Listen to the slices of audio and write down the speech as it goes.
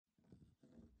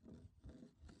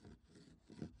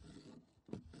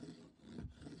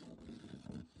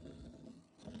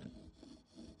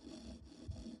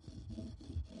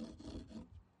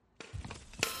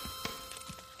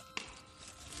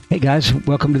guys,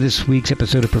 welcome to this week's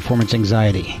episode of Performance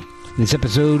Anxiety. This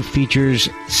episode features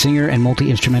singer and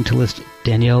multi-instrumentalist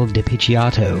Danielle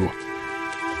DiPicciotto.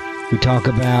 We talk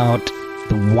about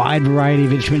the wide variety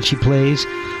of instruments she plays.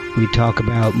 We talk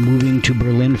about moving to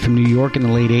Berlin from New York in the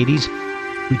late 80s.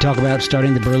 We talk about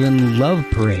starting the Berlin Love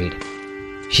Parade.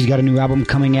 She's got a new album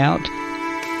coming out.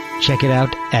 Check it out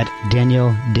at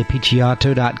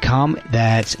DanielleDiPicciotto.com.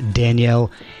 That's Danielle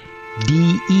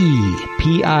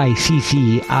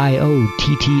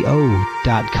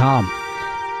DePicciotto.com.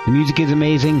 The music is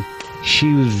amazing.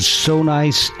 She was so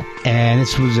nice, and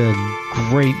this was a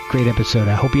great episode.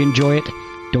 I hope you enjoy it.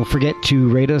 Don't forget to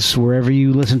rate us wherever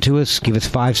you listen to us. Give us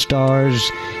 5 stars,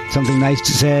 something nice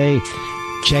to say.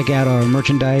 Check out our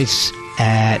merchandise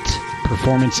at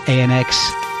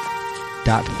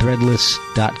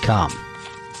performanceanx.threadless.com.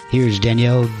 Here's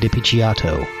Danielle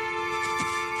DiPicciotto.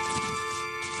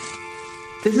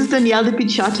 This is Danielle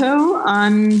DiPicciotto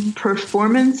on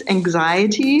performance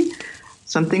anxiety,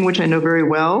 something which I know very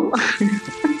well.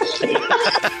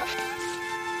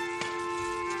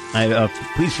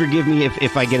 Please forgive me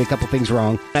if I get a couple things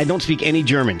wrong. I don't speak any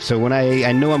German, so when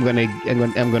I know I'm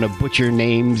gonna butcher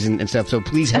names and stuff. So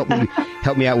please help me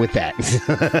out with that.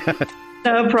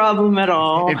 No problem at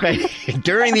all. In fact,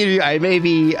 during the interview, I may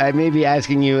be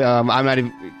asking you. I'm not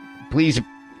even. Please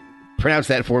pronounce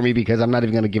that for me because I'm not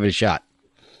even going to give it a shot.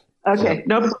 Okay,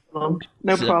 no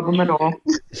problem at all.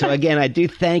 So again, I do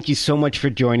thank you so much for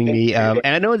joining me. And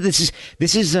I know this is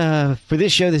for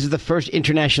this show. This is the first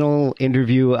international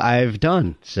interview I've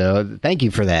done. So thank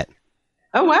you for that.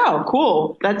 Oh wow,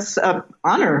 cool! That's an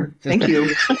honor. Thank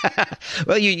you.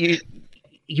 Well, you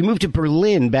moved to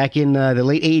Berlin back in the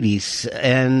late '80s,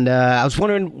 and I was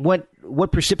wondering what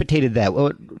precipitated that.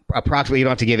 Approximately, you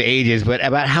don't have to give ages, but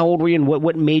about how old were you, and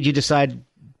what made you decide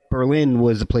Berlin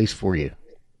was the place for you?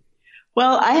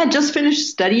 Well, I had just finished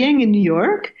studying in New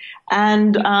York,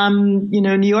 and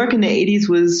New York in the 80s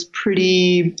was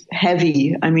pretty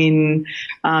heavy. I mean,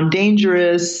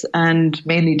 dangerous and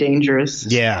mainly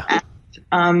dangerous. Yeah.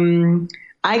 And,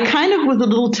 I kind of was a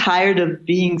little tired of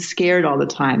being scared all the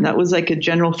time. That was like a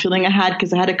general feeling I had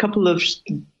because I had a couple of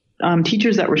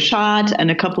teachers that were shot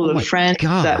and a couple of friends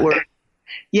that were.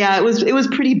 Yeah, it was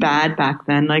pretty bad back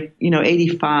then, like,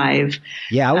 85.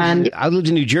 Yeah, I lived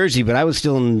in New Jersey, but I was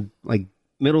still in like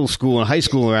middle school and high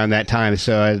school around that time.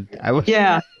 So I was.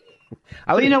 Yeah.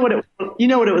 You know what it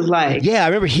was like. Yeah, I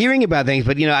remember hearing about things,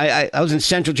 but I was in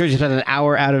Central Jersey, about an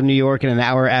hour out of New York and an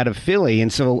hour out of Philly,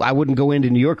 and so I wouldn't go into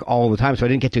New York all the time, so I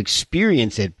didn't get to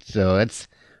experience it. So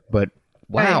wow,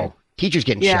 right. Teachers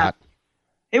getting shot.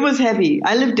 It was heavy.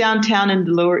 I lived downtown in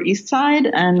the Lower East Side,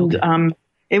 and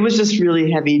it was just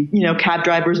really heavy. Cab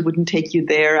drivers wouldn't take you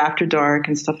there after dark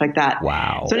and stuff like that.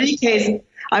 Wow. So in any case,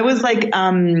 I was like,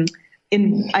 I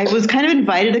was kind of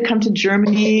invited to come to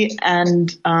Germany,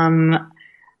 and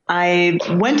I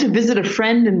went to visit a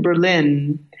friend in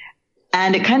Berlin,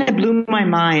 and it kind of blew my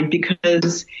mind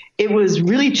because it was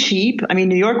really cheap. I mean,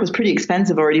 New York was pretty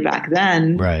expensive already back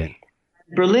then. Right.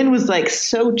 Berlin was like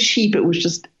so cheap. It was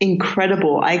just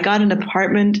incredible. I got an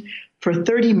apartment for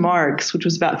 30 marks, which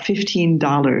was about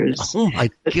 $15. Oh my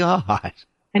God.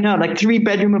 I know, like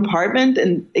 3-bedroom apartment.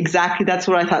 And exactly that's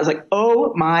what I thought. I was like,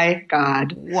 oh my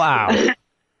God. Wow.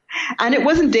 And it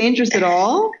wasn't dangerous at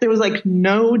all. There was like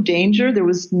no danger. There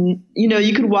was,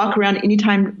 you could walk around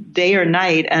anytime, day or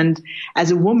night, and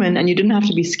as a woman, and you didn't have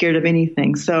to be scared of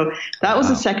anything. So that was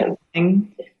the second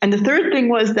thing. And the third thing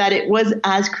was that it was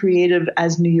as creative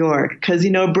as New York, because,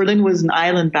 Berlin was an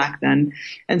island back then.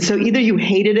 And so either you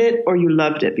hated it or you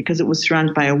loved it because it was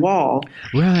surrounded by a wall.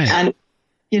 Right. And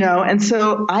and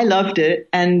so I loved it.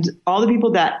 And all the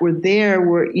people that were there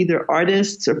were either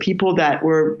artists or people that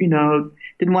were,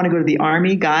 didn't want to go to the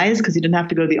army, guys, because you didn't have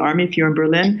to go to the army if you were in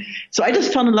Berlin. So I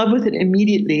just fell in love with it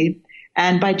immediately.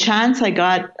 And by chance, I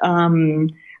got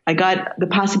the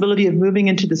possibility of moving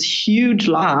into this huge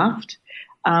loft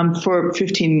for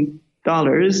 $15.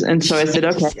 And so I said,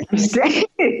 okay, I'm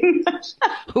staying.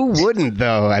 Who wouldn't,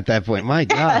 though, at that point? My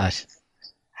gosh.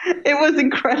 It was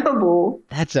incredible.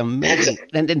 That's amazing.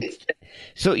 And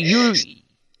so you're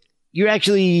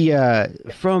actually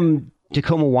from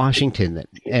Tacoma, Washington,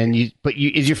 and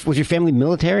was your family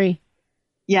military?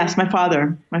 Yes, my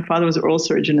father was an oral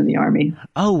surgeon in the Army.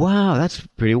 Oh wow, that's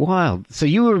pretty wild. So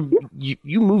you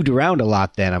moved around a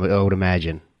lot then, I would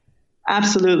imagine.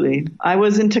 Absolutely. I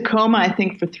was in Tacoma, I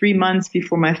think, for 3 months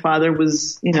before my father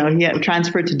was, he had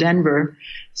transferred to Denver.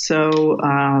 So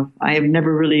I have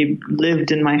never really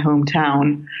lived in my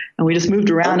hometown, and we just moved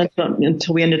around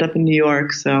until we ended up in New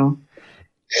York. So.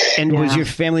 And was your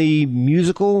family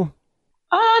musical?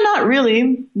 Not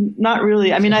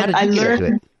really. I mean, I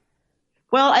learned.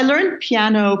 Well, I learned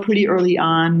piano pretty early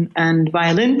on and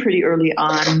violin pretty early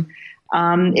on.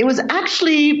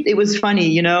 It was funny,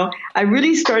 you know, I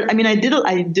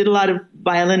did a lot of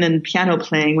violin and piano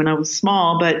playing when I was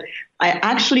small, but I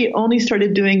actually only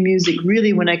started doing music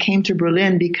really when I came to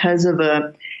Berlin because of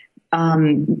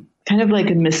kind of like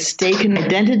a mistaken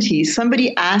identity.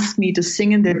 Somebody asked me to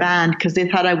sing in their band because they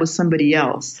thought I was somebody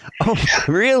else. Oh,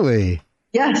 really?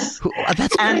 Yes.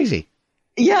 That's crazy.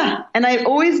 Yeah. And I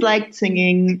always liked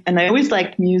singing and I always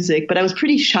liked music, but I was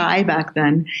pretty shy back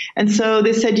then. And so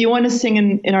they said, do you want to sing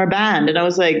in our band? And I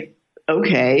was like,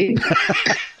 okay.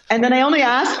 And then I only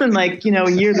asked them like, you know,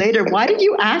 a year later, why did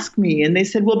you ask me? And they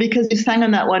said, well, because you sang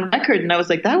on that one record. And I was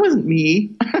like, that wasn't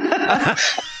me.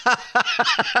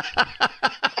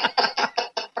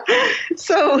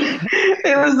 So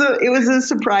it was a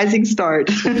surprising start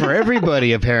for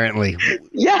everybody, apparently.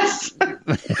 Yes.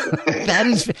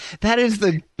 that is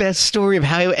the best story of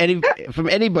from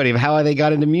anybody of how they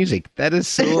got into music. That is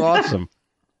so awesome.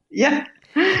 Yeah.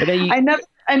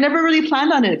 I never really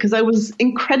planned on it because I was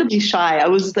incredibly shy.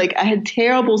 I had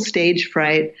terrible stage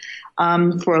fright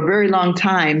for a very long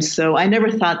time. So I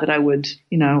never thought that I would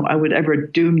ever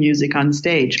do music on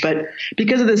stage. But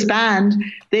because of this band,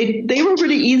 they were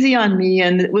really easy on me,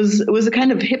 and it was a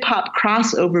kind of hip hop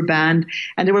crossover band,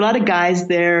 and there were a lot of guys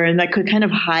there, and I could kind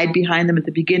of hide behind them at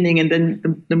the beginning, and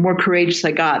then the more courageous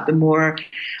I got, the more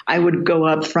I would go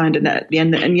up front, and at the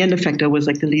end effect, I was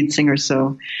like the lead singer.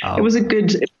 So It was a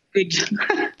good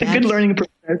learning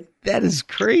process. That is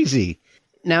crazy.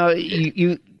 Now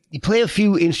you play a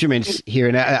few instruments here,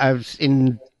 and I was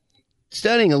in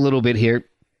studying a little bit here.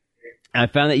 I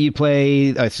found that you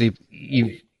play.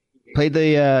 You played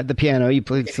the piano, you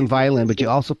played some violin, but you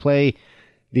also play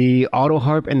the auto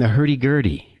harp and the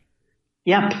hurdy-gurdy.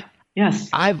 Yep. Yes.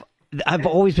 I've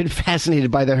always been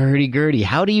fascinated by the hurdy-gurdy.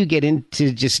 How do you get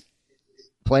into just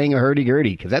playing a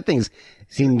hurdy-gurdy? Because that thing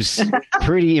seems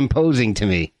pretty imposing to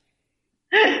me.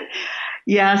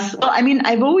 Yes. Well, I mean,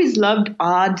 I've always loved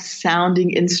odd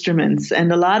sounding instruments,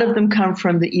 and a lot of them come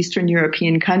from the Eastern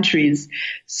European countries.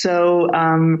 So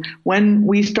when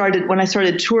I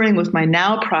started touring with my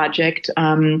Now project,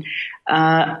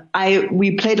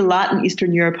 we played a lot in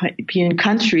Eastern European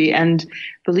country, and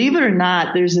believe it or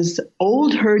not, there's this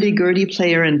old hurdy-gurdy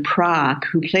player in Prague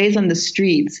who plays on the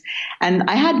streets, and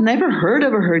I had never heard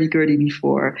of a hurdy-gurdy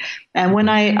before. And when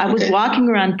I was walking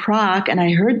around Prague and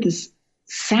I heard this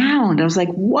sound, I was like,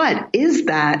 what is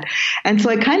that? And so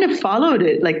I kind of followed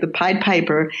it like the Pied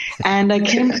Piper, and I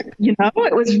came,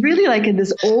 it was really like in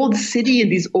this old city and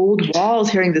these old walls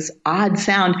hearing this odd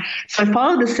sound. So I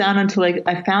followed the sound until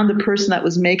I found the person that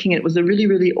was making it. It was a really,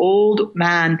 really old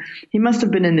man. He must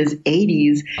have been in his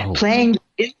 80s playing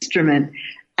the instrument.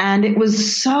 And it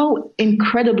was so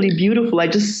incredibly beautiful. I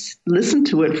just listened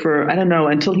to it for, I don't know,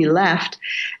 until he left.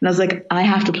 And I was like, I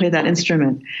have to play that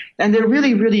instrument. And they're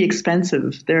really, really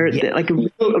expensive. They're like a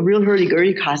real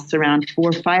hurdy-gurdy costs around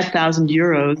 4,000 or 5,000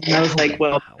 euros. And I was like,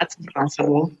 well, that's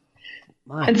impossible.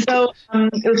 And so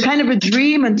it was kind of a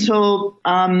dream until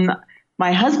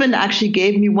my husband actually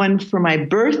gave me one for my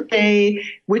birthday,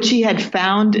 which he had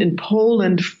found in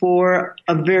Poland for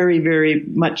a very, very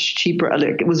much cheaper.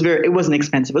 Like it wasn't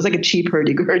expensive. It was like a cheap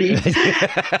hurdy-gurdy.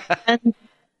 And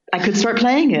I could start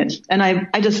playing it. And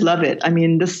I just love it. I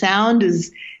mean, the sound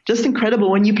is just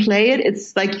incredible. When you play it,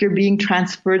 it's like you're being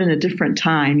transferred in a different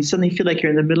time. You suddenly feel like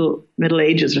you're in the Middle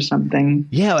Ages or something.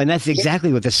 Yeah, and that's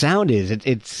exactly what the sound is.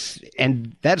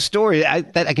 And that story, I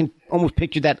can almost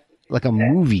picture that like a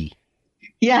movie.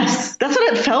 Yes, that's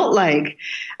what it felt like.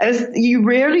 You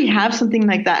rarely have something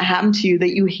like that happen to you,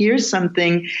 that you hear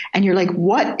something and you're like,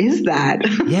 what is that?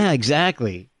 Yeah,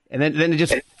 exactly. And then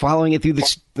just following it through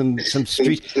some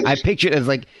streets. I picture it as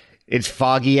like it's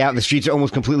foggy out. The streets are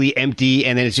almost completely empty.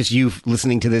 And then it's just you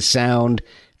listening to this sound,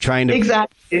 trying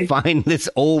to find this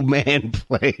old man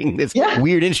playing this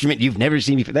weird instrument you've never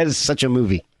seen before. That is such a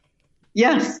movie.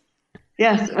 Yes.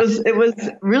 It was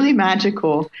really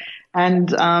magical. And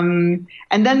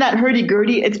then that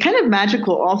hurdy-gurdy, it's kind of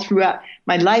magical all throughout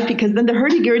my life, because then the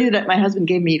hurdy-gurdy that my husband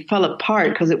gave me fell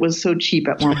apart because it was so cheap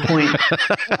at one point.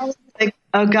 I was like,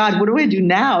 oh God, what do I do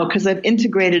now? Because I've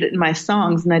integrated it in my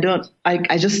songs, and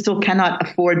I just still cannot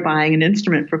afford buying an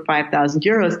instrument for 5,000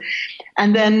 euros.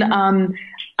 And then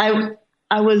I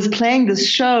was playing this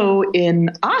show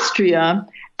in Austria,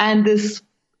 and this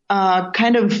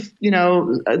kind of,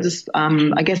 this,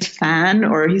 I guess, fan,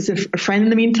 or he's a friend in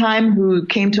the meantime who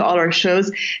came to all our shows,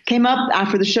 came up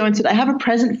after the show and said, I have a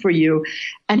present for you.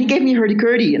 And he gave me a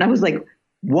hurdy-gurdy. And I was like,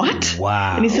 what?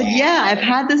 Wow. And he said, yeah, I've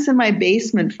had this in my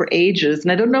basement for ages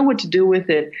and I don't know what to do with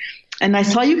it. And I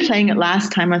saw you playing it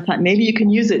last time. I thought maybe you can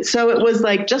use it. So it was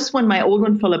like just when my old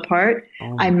one fell apart,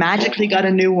 I magically got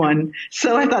a new one.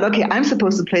 So I thought, okay, I'm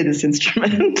supposed to play this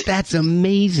instrument. That's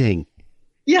amazing.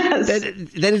 Yes.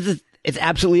 It's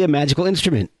absolutely a magical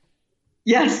instrument.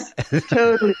 Yes,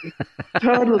 totally.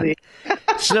 Totally.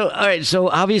 So, all right. So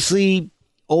obviously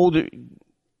older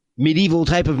medieval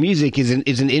type of music is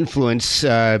an influence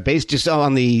based just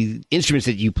on the instruments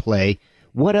that you play.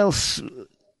 What else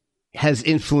has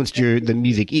influenced the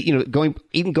music? You know,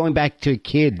 going back to a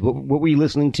kid, what were you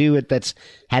listening to that's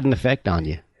had an effect on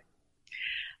you?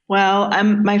 Well,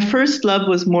 my first love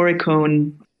was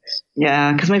Morricone.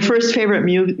 Yeah, because my first favorite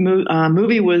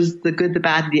movie was The Good, the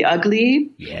Bad, the Ugly.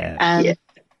 Yeah, and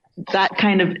that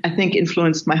kind of, I think,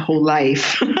 influenced my whole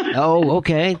life. Oh,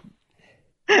 okay.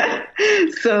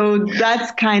 So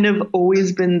that's kind of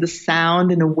always been the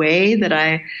sound in a way that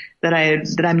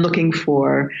I'm looking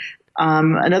for.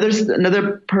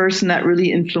 Another person that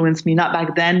really influenced me, not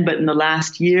back then, but in the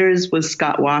last years, was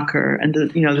Scott Walker and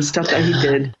the stuff that he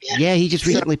did. Yeah, he just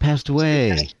recently passed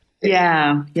away.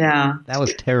 Yeah. That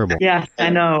was terrible. Yes, I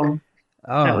know.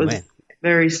 Oh, that was man.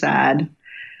 very sad.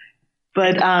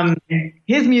 But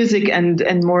his music and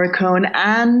Morricone,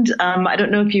 and I don't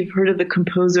know if you've heard of the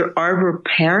composer Arvo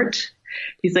Pärt.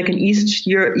 He's like an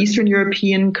Eastern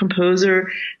European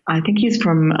composer. I think he's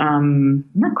from, I'm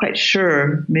not quite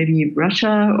sure, maybe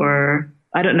Russia or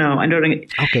I don't know.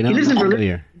 Okay, no, he lives in Berlin.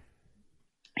 Familiar.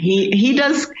 He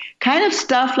does kind of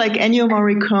stuff like Ennio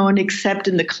Morricone, except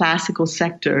in the classical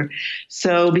sector.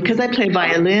 So because I play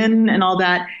violin and all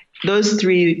that, those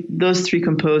three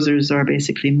composers are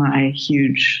basically my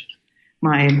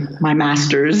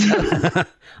masters.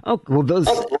 Oh, well,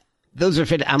 those are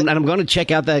fit. I'm going to check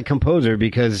out that composer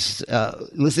because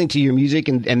listening to your music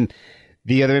and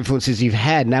the other influences you've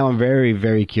had, now I'm very,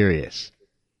 very curious.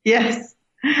 Yes.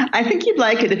 I think you'd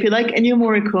like it. If you like Ennio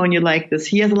Morricone, you like this.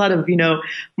 He has a lot of,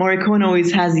 Morricone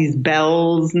always has these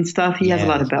bells and stuff. He has a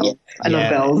lot of bells. I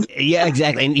love bells. Yeah,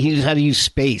 exactly. And he knows how to use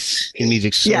space in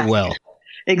music so well.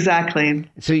 Exactly.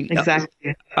 So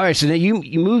exactly. All right. So now you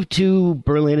moved to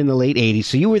Berlin in the late 80s.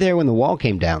 So you were there when the wall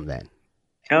came down then.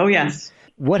 Oh, yes.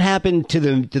 What happened to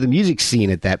the music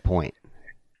scene at that point?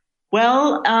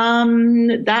 Well,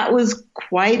 that was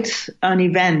quite an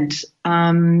event.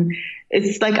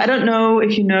 It's like, I don't know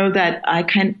if you know that I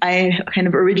kind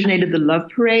of originated the Love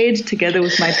Parade together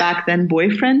with my back then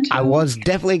boyfriend. I was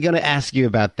definitely going to ask you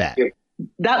about that.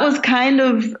 That was kind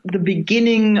of the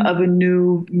beginning of a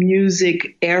new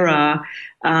music era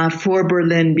for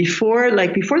Berlin. Before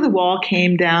the wall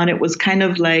came down, it was kind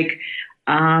of like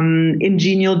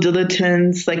ingenial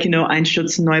dilettantes, like,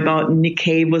 Einstürzen, Neubauten, Nick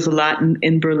Cave was a lot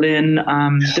in Berlin.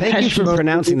 Thank you for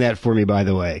pronouncing that for me, by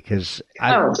the way, because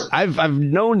I've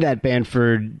known that band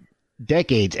for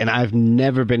decades, and I've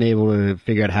never been able to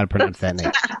figure out how to pronounce that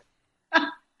name.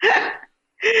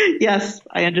 Yes,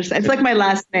 I understand. It's like my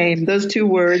last name. Those two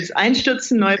words,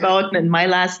 Einstürzen, Neubauten, and my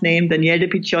last name, Daniele Di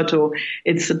Picciotto.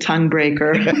 It's a tongue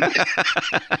breaker.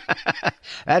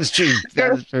 That's true.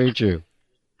 That's very true.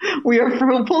 We are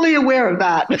fully aware of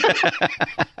that.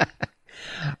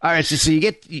 All right, so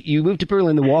you move to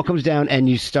Berlin, the wall comes down, and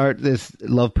you start this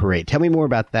Love Parade. Tell me more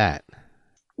about that.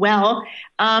 Well,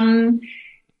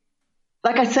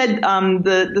 like I said,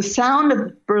 the sound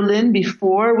of Berlin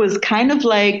before was kind of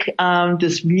like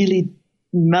this really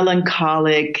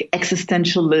melancholic,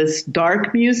 existentialist,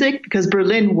 dark music, because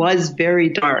Berlin was very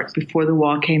dark before the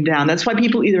wall came down. That's why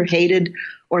people either hated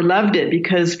or loved it,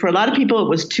 because for a lot of people it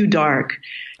was too dark.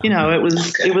 It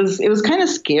was kind of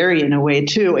scary in a way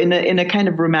too, in a kind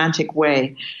of romantic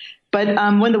way. But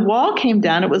when the wall came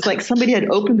down, it was like somebody had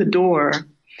opened the door,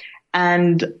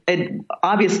 and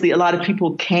obviously a lot of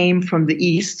people came from the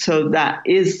east, so that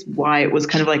is why it was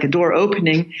kind of like a door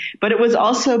opening. But it was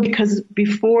also because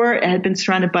before it had been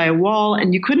surrounded by a wall,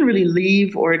 and you couldn't really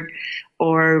leave or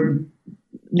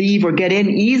get in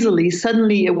easily.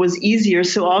 Suddenly it was easier.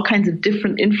 So all kinds of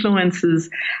different influences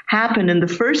happened. And the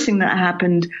first thing that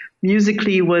happened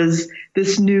musically was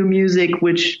this new music,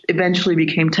 which eventually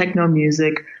became techno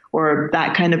music, or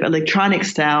that kind of electronic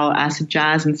style, acid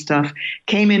jazz and stuff,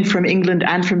 came in from England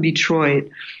and from Detroit.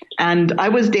 And I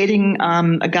was dating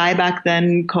a guy back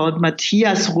then called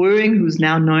Matthias Röhring, who's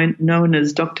now known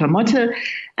as Dr. Motte.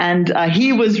 And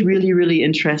he was really, really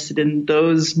interested in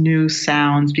those new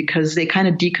sounds because they kind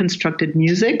of deconstructed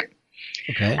music.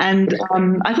 Okay. And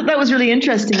I thought that was really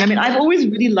interesting. I mean, I've always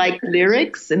really liked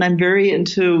lyrics, and I'm very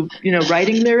into,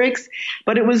 writing lyrics.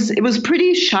 But it was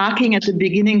pretty shocking at the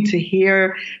beginning to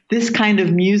hear this kind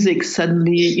of music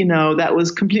suddenly, that was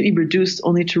completely reduced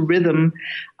only to rhythm.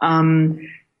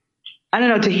 I don't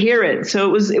know, to hear it.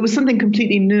 So it was something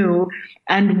completely new.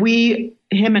 And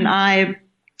him and I,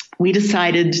 we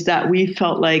decided that we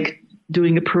felt like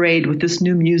doing a parade with this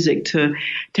new music to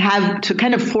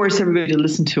kind of force everybody to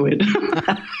listen to it.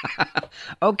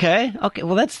 Okay.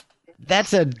 Well, that's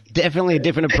definitely a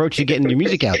different approach to getting your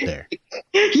music out there.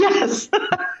 Yes.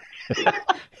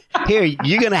 Here,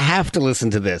 you're going to have to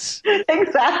listen to this.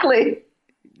 Exactly.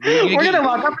 We're going to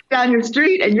walk up and down your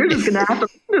street, and you're just going to have to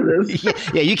listen to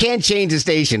this. Yeah, you can't change the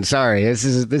station. Sorry, this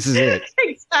is it.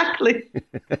 Exactly.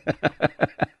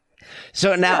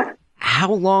 So now,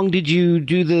 how long did you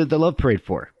do the Love Parade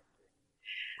for?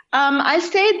 I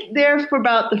stayed there for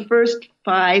about the first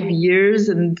 5 years,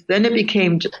 and then it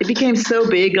became so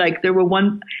big. Like there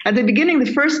were at the beginning,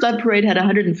 the first Love Parade had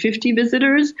 150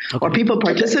 visitors or people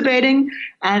participating,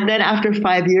 and then after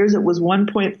 5 years, it was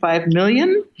 1.5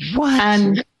 million. What?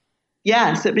 And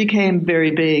yes, it became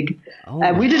very big.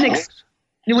 We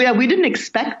didn't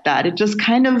expect that. It just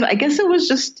kind of, I guess it was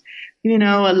just,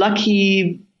 a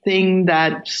lucky thing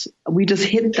that we just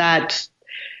hit that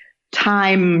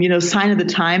time, sign of the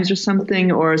times or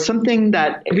something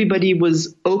that everybody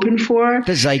was open for.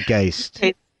 The zeitgeist.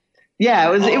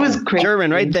 Yeah, it was crazy.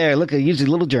 German right there. Look, I used a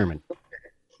little German.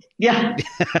 Yeah.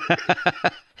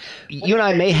 You and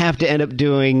I may have to end up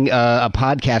doing a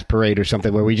podcast parade or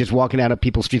something where we just walking down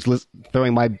people's streets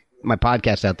throwing my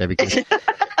podcast out there, because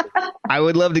I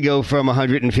would love to go from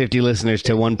 150 listeners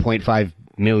to 1.5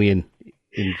 million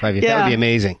in 5 years. Yeah. That would be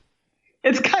amazing.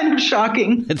 It's kind of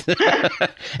shocking.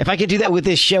 If I could do that with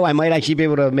this show, I might actually be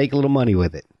able to make a little money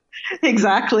with it.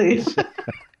 Exactly. All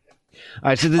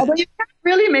right, so although you can't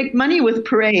really make money with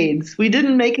parades. We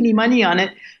didn't make any money on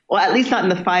it. Well, at least not in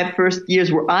the 5 first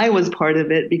years where I was part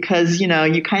of it, because, you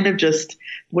kind of just,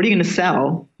 what are you going to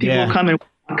sell? People come and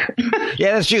walk.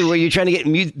 Yeah, that's true. Well, you're trying to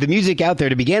get the music out there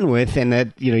to begin with, and that,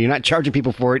 you're not charging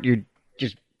people for it. You're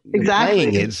just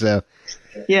playing it. So,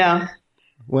 yeah.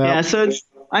 Well, yeah. So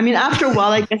after a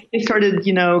while, I guess they started,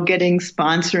 getting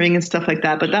sponsoring and stuff like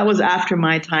that. But that was after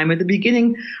my time. At the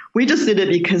beginning, we just did it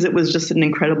because it was just an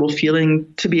incredible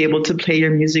feeling to be able to play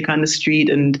your music on the street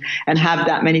and have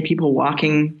that many people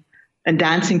walking and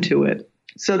dancing to it.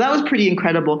 So that was pretty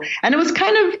incredible. And it was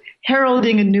kind of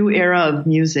heralding a new era of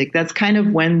music. That's kind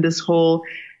of when this whole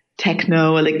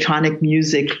techno electronic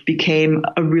music became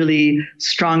a really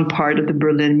strong part of the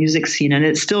Berlin music scene. And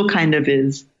it still kind of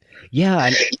is. Yeah.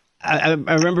 I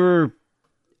remember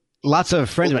lots of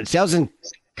friends of mine. See, I was in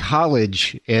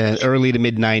college in early to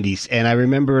mid 90s, and I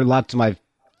remember lots of my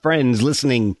friends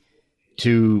listening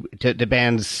to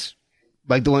bands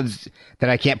like the ones that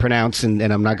I can't pronounce, and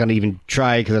I'm not going to even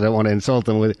try because I don't want to insult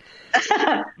them with it.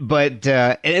 But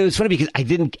and it was funny because I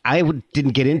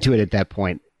didn't get into it at that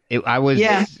point. I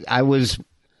was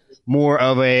more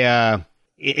of a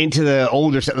into the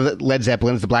older Led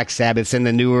Zeppelins, the Black Sabbaths, and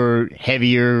the newer,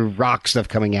 heavier rock stuff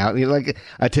coming out. Like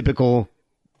a typical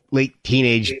late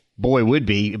teenage boy would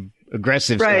be,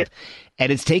 aggressive stuff.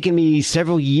 And it's taken me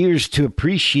several years to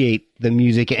appreciate the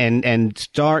music and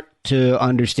start to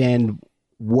understand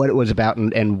what it was about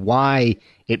and why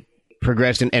it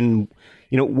progressed and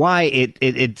why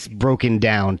it's broken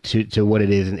down to what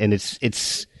it is. And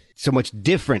it's so much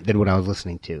different than what I was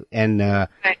listening to. And,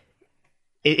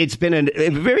 it's been a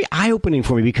very eye-opening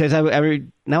for me because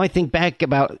now I think back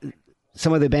about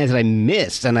some of the bands that I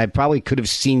missed, and I probably could have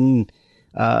seen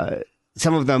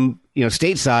some of them,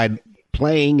 stateside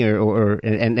playing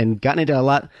and gotten into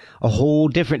a whole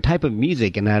different type of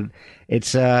music, and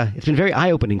it's been very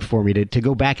eye-opening for me to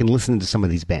go back and listen to some of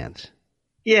these bands.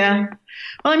 Yeah.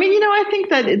 Well, I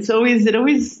think that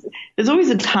there's always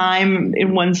a time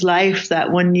in one's life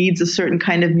that one needs a certain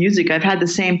kind of music. I've had the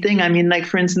same thing. Like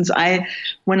for instance,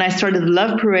 when I started the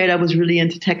Love Parade, I was really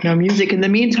into techno music. In the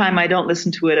meantime, I don't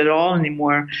listen to it at all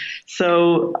anymore.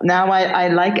 So now I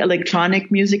like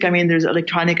electronic music. There's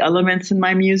electronic elements in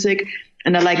my music,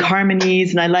 and I like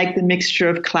harmonies, and I like the mixture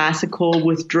of classical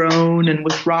with drone and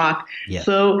with rock. Yeah.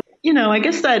 So,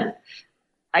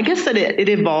 I guess that it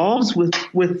evolves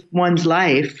with one's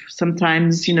life.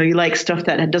 Sometimes, you like stuff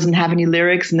that doesn't have any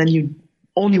lyrics, and then you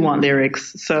only want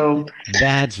lyrics. So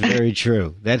that's very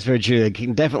true. That's very true. I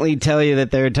can definitely tell you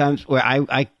that there are times where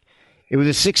it was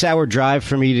a 6-hour drive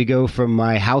for me to go from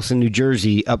my house in New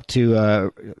Jersey up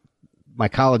to my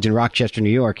college in Rochester,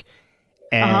 New York.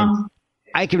 And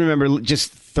I can remember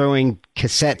just throwing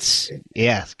cassettes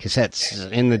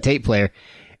in the tape player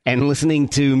and listening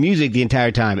to music the entire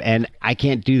time. And I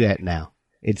can't do that now.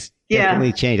 It's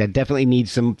definitely changed. I definitely need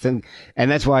something.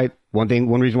 And that's why one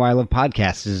reason why I love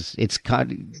podcasts is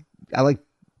I like,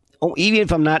 even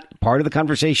if I'm not part of the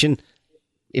conversation,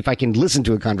 if I can listen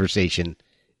to a conversation,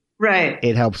 Right.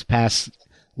 it helps pass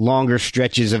longer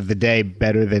stretches of the day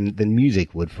better than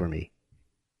music would for me.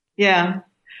 Yeah.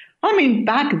 I mean,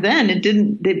 back then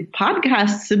the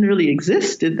podcasts didn't really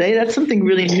exist, did they? That's something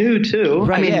really new too.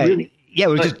 Right. I mean, Yeah. really. Yeah. It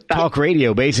was just talk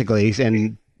radio basically.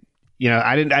 And,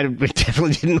 I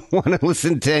definitely didn't want to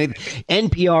listen to anything.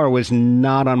 NPR was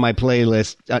not on my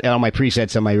playlist, on my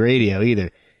presets on my radio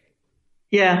either.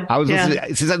 Yeah. I was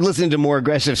listening, since I'm listening to more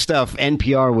aggressive stuff,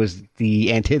 NPR was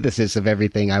the antithesis of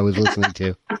everything I was listening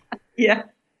to. Yeah.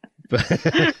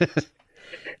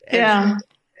 Yeah.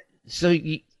 So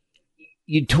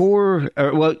you tour,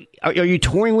 are you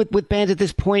touring with bands at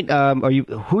this point?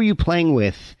 Who are you playing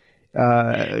with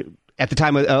at the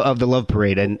time of the Love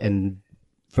Parade and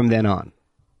from then on?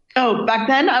 Oh, back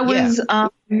then I was,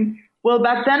 back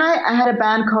then I had a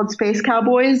band called Space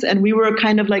Cowboys, and we were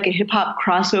kind of like a hip hop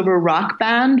crossover rock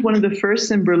band, one of the first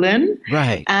in Berlin.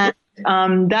 Right.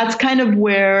 And that's kind of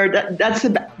where, that's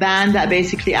the band that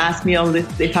basically asked me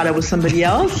if they thought I was somebody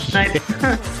else.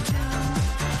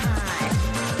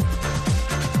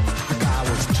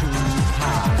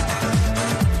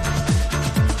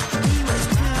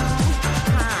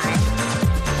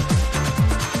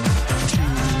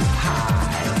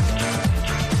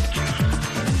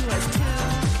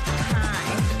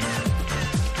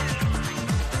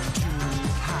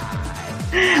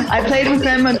 I played with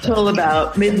them until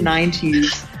about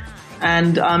mid-90s.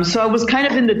 And so I was kind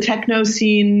of in the techno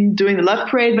scene doing the Love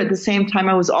Parade, but at the same time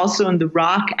I was also in the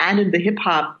rock and in the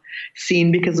hip-hop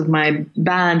scene because of my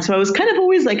band. So I was kind of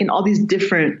always like in all these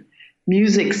different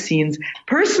music scenes.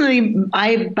 Personally,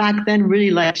 I back then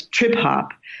really liked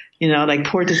trip-hop, like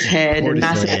Portishead and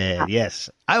Massive. Yes.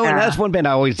 That's one band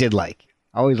I always did like.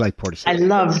 I always liked Portishead. I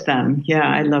loved them. Yeah,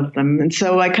 I loved them. And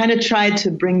so I kind of tried to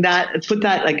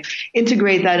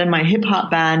integrate that in my hip hop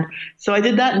band. So I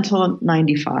did that until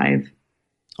 95.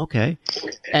 Okay.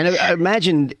 And I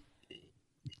imagine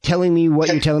telling me what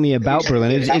you're telling me about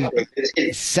Berlin.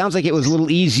 It sounds like it was a little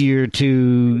easier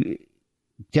to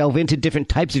delve into different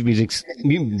types of musics.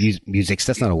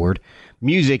 That's not a word.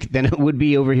 Music than it would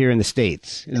be over here in the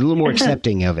States. It's a little more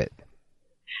accepting of it.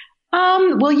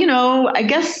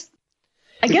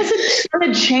 I guess it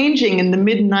started changing in the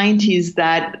mid-90s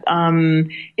that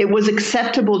it was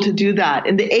acceptable to do that.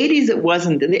 In the 80s, it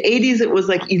wasn't. In the 80s, it was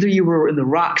like either you were in the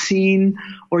rock scene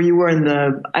or you were in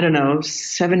the,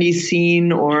 70s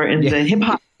scene or in the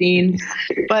hip-hop scene.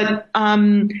 But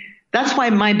that's why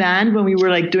my band, when we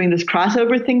were like doing this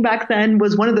crossover thing back then,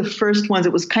 was one of the first ones.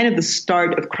 It was kind of the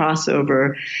start of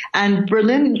crossover. And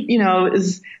Berlin,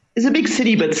 is a big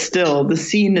city, but still the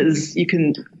scene is,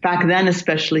 back then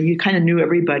especially, you kind of knew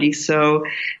everybody. So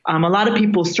a lot of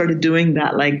people started doing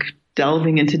that, like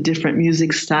delving into different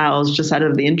music styles just out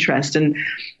of the interest. And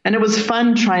it was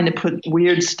fun trying to put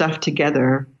weird stuff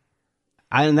together.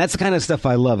 And that's the kind of stuff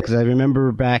I love, because I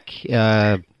remember back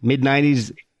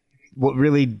mid-90s, what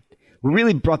really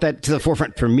brought that to the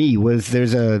forefront for me was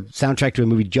there's a soundtrack to a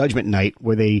movie, Judgment Night,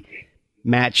 where they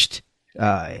matched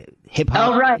hip hop.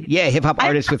 Oh, right. Yeah, hip hop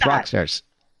artists with rock stars.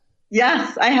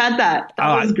 Yes, I had that.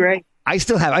 That was great. I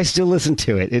still listen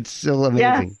to it. It's still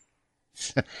amazing.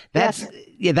 Yes.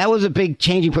 That was a big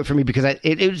changing point for me, because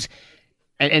it was,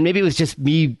 and maybe it was just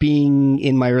me being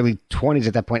in my early 20s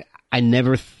at that point. I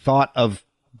never thought of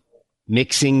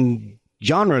mixing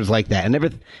genres like that. I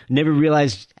never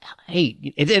realized,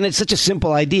 hey, and it's such a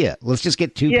simple idea. Let's just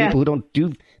get two people who don't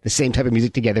do the same type of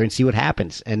music together and see what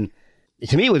happens. And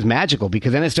to me, it was magical,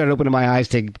 because then it started opening my eyes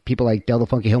to people like Del the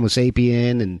Funky Homo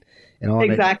Sapien and all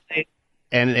that. Exactly.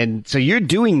 And so you're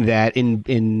doing that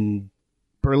in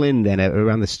Berlin then,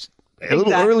 around this a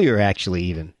little earlier, actually,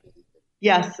 even.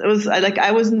 Yes, it was like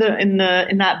I was in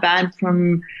that band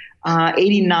from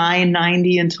 89,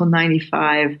 90 until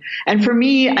 95, and for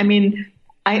me, I mean,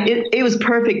 it was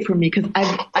perfect for me, because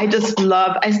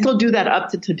I still do that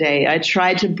up to today. I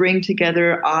try to bring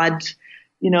together odd,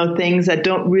 things that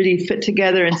don't really fit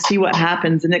together and see what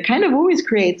happens. And it kind of always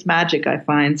creates magic, I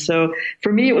find. So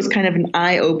for me, it was kind of an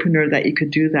eye opener that you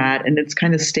could do that. And it's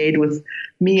kind of stayed with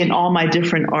me in all my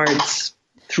different arts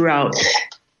throughout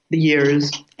the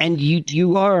years. And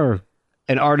you are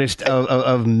an artist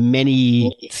of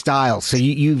many styles. So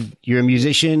you're a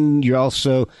musician. You're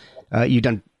also, you've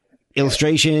done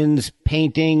illustrations,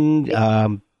 painting.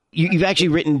 You've actually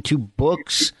written 2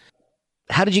 books.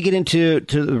 How did you get into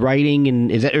writing,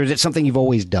 and is it something you've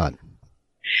always done?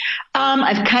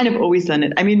 I've kind of always done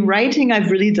it. I mean, writing I've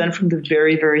really done from the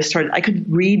very, very start. I could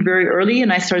read very early,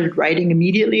 and I started writing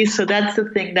immediately. So that's the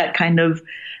thing that kind of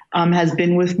has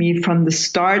been with me from the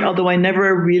start, although I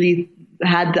never really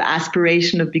had the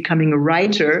aspiration of becoming a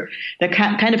writer. That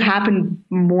kind of happened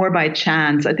more by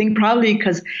chance. I think probably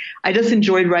because I just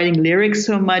enjoyed writing lyrics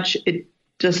so much, it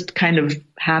just kind of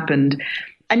happened.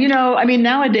 And, I mean,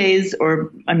 nowadays, or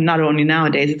not only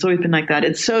nowadays, it's always been like that.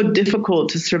 It's so difficult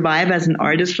to survive as an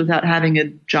artist without having a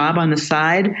job on the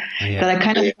side that I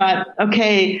kind of thought,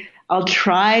 okay, I'll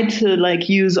try to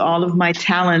use all of my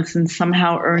talents and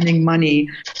somehow earning money.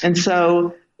 And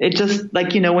so it just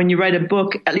when you write a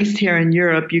book, at least here in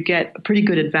Europe, you get a pretty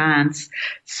good advance.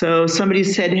 So somebody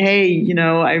said, hey,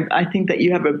 I think that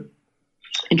you have a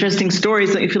interesting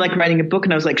stories. Don't you feel like writing a book?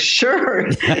 And I was like, sure,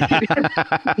 of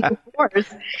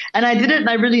course. And I did it and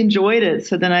I really enjoyed it.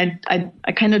 So then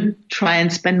I kind of try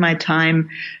and spend my time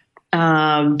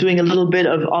doing a little bit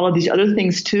of all of these other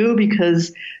things too,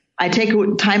 because I take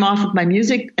time off of my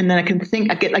music and then I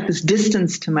get this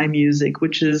distance to my music,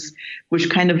 which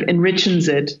kind of enriches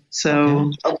it.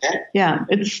 So yeah,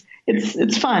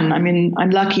 it's fun. I mean, I'm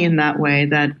lucky in that way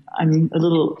that I'm a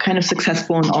little kind of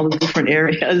successful in all the different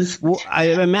areas. Well, I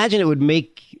imagine it would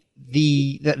make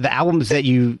the albums that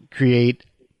you create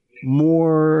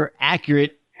more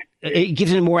accurate. It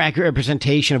gives it a more accurate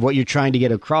representation of what you're trying to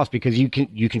get across, because you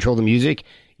control the music.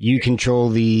 You control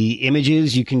the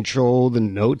images, you control the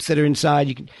notes that are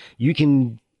inside. You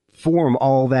can form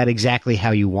all that exactly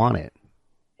how you want it.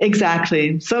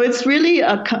 Exactly. So it's really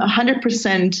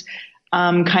 100%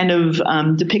 kind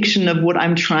of depiction of what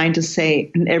I'm trying to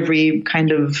say in every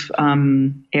kind of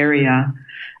area.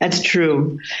 That's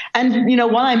true. And,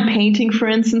 while I'm painting, for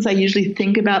instance, I usually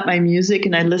think about my music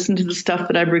and I listen to the stuff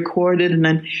that I've recorded. And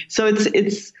then, so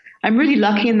I'm really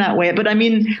lucky in that way. But I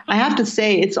mean, I have to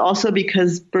say it's also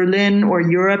because Berlin or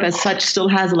Europe as such still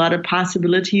has a lot of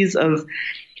possibilities of,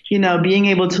 being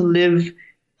able to live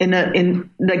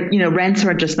rents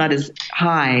are just not as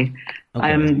high.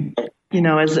 Okay.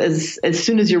 As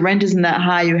soon as your rent isn't that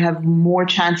high, you have more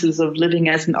chances of living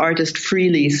as an artist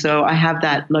freely. So I have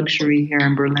that luxury here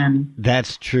in Berlin.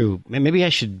 That's true. Maybe I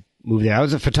should move there. I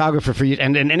was a photographer for years,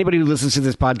 and anybody who listens to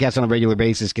this podcast on a regular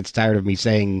basis gets tired of me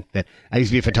saying that I used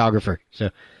to be a photographer. So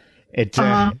it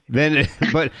then,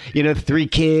 but 3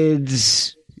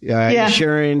 kids,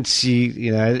 insurance,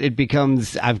 it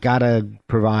becomes I've got to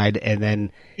provide, and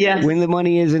then when the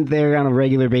money isn't there on a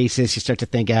regular basis, you start to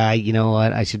think, you know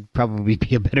what, I should probably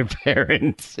be a better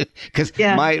parent, because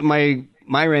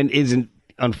my rent isn't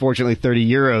unfortunately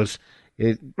 €30.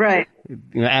 Right.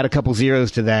 Add a couple zeros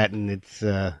to that, and it's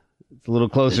a little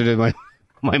closer to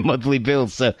my monthly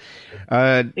bills. So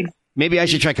maybe I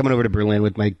should try coming over to Berlin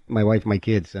with my wife and my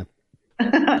kids. So.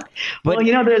 Well,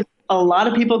 there's a lot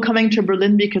of people coming to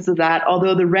Berlin because of that,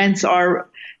 although the rents are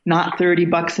not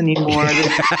 $30 anymore.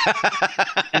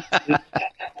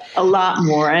 A lot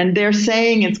more. And they're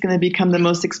saying it's going to become the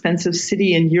most expensive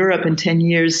city in Europe in 10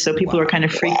 years. So people are kind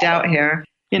of freaked out here.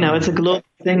 It's a global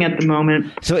thing at the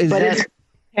moment. So it's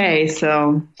okay,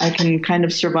 so I can kind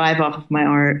of survive off of my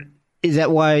art. Is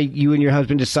that why you and your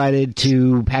husband decided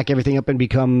to pack everything up and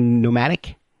become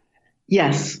nomadic?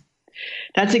 Yes,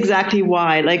 that's exactly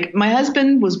why. My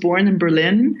husband was born in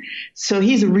Berlin, so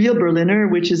he's a real Berliner,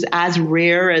 which is as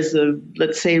rare as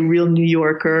let's say, real New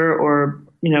Yorker or,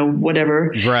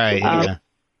 whatever. Right.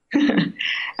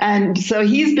 And so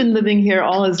he's been living here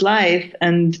all his life.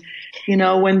 And,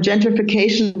 when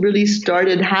gentrification really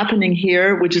started happening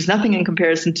here, which is nothing in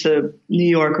comparison to New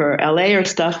York or LA or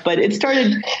stuff, but it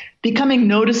started becoming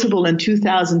noticeable in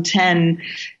 2010.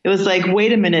 It was like,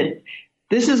 wait a minute,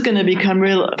 this is going to become a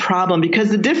real problem, because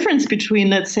the difference between,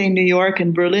 let's say, New York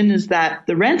and Berlin is that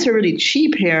the rents are really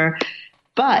cheap here,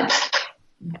 but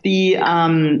the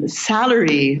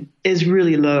salary is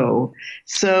really low.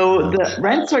 So the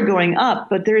rents are going up,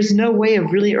 but there's no way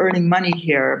of really earning money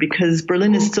here, because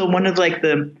Berlin is still one of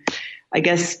the, I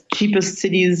guess, cheapest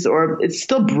cities, or it's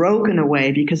still broke in a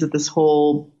way because of this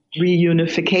whole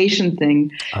reunification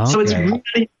thing. Okay. So it's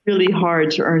really, really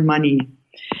hard to earn money.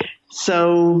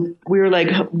 So we were like,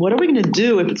 what are we going to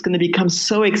do if it's going to become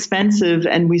so expensive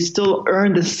and we still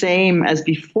earn the same as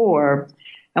before?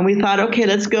 And we thought, okay,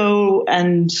 let's go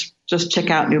and just check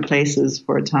out new places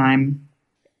for a time.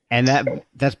 And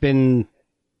that's been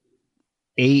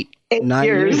 9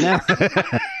 years now.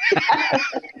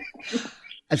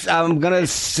 I'm going to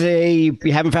say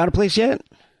you haven't found a place yet?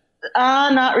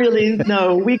 Not really.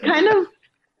 No, we kind of,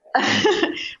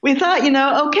 we thought,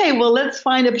 okay, well, let's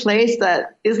find a place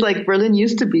that is like Berlin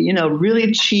used to be,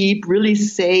 really cheap, really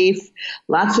safe,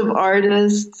 lots of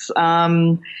artists.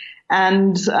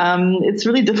 And it's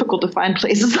really difficult to find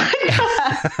places like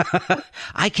that.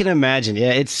 I can imagine.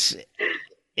 Yeah, it's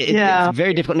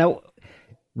very difficult. Now,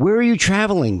 where are you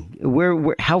traveling?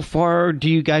 How far do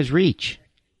you guys reach?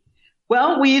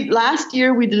 Well, last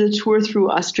year we did a tour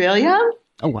through Australia.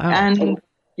 Oh, wow. And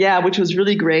yeah, which was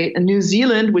really great. And New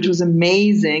Zealand, which was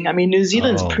amazing. I mean, New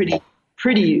Zealand's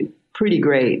pretty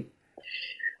great.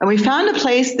 And we found a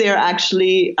place there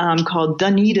actually called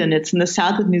Dunedin. It's in the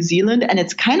south of New Zealand, and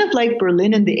it's kind of like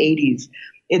Berlin in the 80s.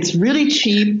 It's really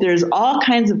cheap. There's all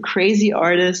kinds of crazy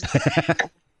artists.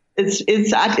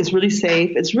 It's really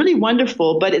safe. It's really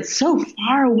wonderful, but it's so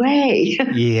far away.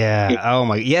 Yeah. Oh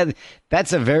my. Yeah.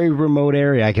 That's a very remote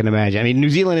area, I can imagine. I mean, New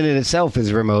Zealand in itself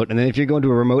is remote, and then if you're going to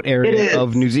a remote area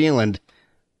of New Zealand,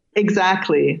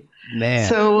 exactly. Man.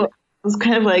 So it was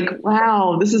kind of like,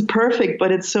 wow, this is perfect,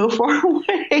 but it's so far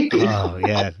away. Oh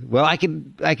yeah. Well, I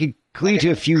could clue you to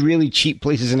a few really cheap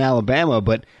places in Alabama,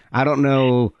 but I don't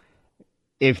know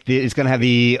if it's going to have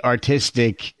the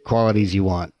artistic qualities you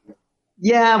want.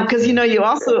 Yeah, because you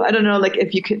also, I don't know, like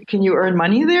if you can you earn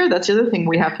money there? That's the other thing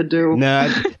we have to do.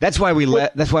 No, that's why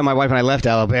that's why my wife and I left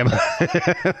Alabama.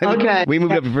 Okay. We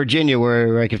moved up to Virginia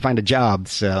where I could find a job.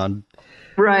 So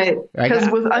right,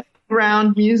 because with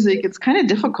underground music, it's kind of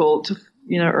difficult to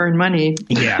earn money.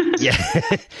 Yeah.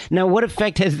 Now, what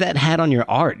effect has that had on your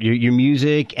art, your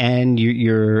music, and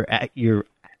your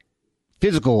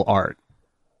physical art?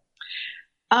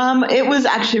 It was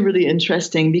actually really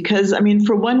interesting because, I mean,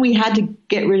 for one, we had to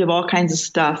get rid of all kinds of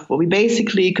stuff. Well, we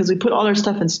basically, because we put all our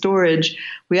stuff in storage,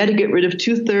 we had to get rid of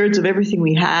 2/3 of everything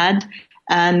we had,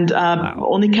 and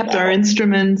only kept our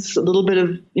instruments, a little bit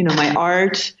of, my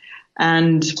art,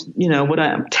 and,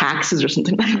 taxes or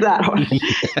something like that, or,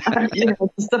 the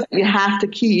stuff that you have to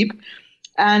keep.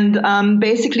 And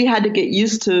basically had to get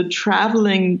used to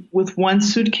traveling with one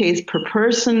suitcase per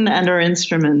person and our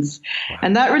instruments. Wow.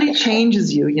 And that really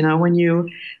changes you, when you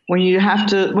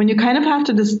kind of have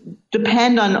to just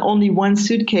depend on only one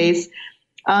suitcase.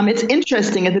 It's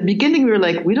interesting. At the beginning, we were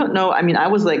like, we don't know. I mean, I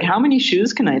was like, how many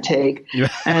shoes can I take?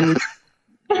 And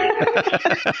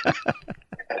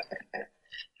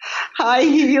high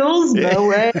heels? No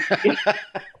way.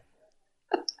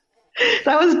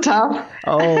 That was tough.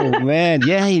 Oh, man.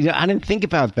 Yeah, I didn't think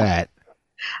about that.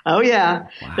 Oh, yeah.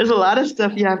 Wow. There's a lot of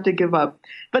stuff you have to give up.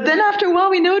 But then after a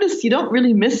while, we noticed you don't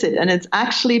really miss it, and it's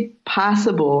actually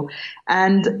possible.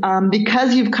 And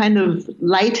because you've kind of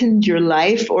lightened your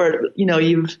life, or,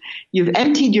 you've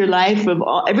emptied your life of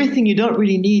everything you don't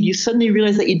really need, you suddenly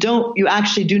realize that you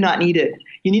actually do not need it.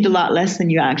 You need a lot less than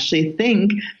you actually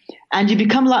think. And you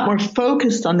become a lot more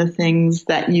focused on the things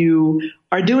that you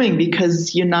are doing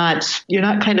because you're not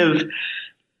kind of,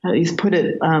 at least put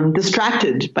it,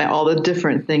 distracted by all the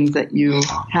different things that you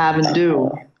have and do.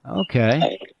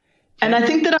 Okay. And I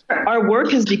think that our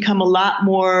work has become a lot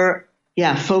more,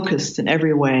 focused in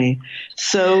every way.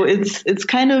 So it's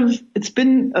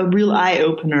been a real eye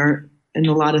opener in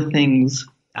a lot of things.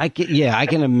 I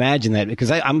can imagine that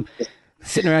because I'm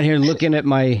sitting around here looking at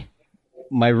my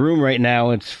room right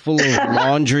now. It's full of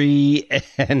laundry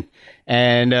and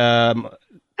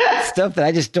stuff that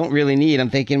I just don't really need. I'm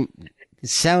thinking, it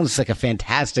sounds like a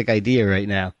fantastic idea right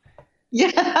now.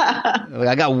 Yeah.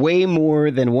 I got way more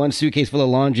than one suitcase full of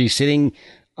laundry sitting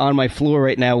on my floor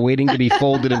right now, waiting to be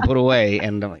folded and put away.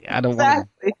 And I'm like, I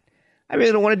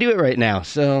really don't want to do it right now.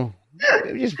 So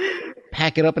just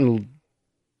pack it up and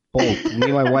bolt.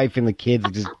 Me, my wife, and the kids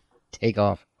just take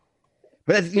off.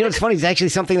 But it's funny. It's actually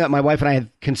something that my wife and I had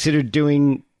considered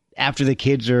doing after the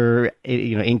kids are,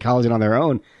 in college and on their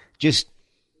own. Just,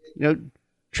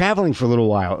 traveling for a little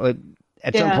while.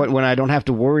 At some point when I don't have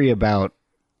to worry about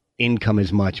income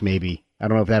as much, maybe. I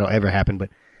don't know if that'll ever happen, but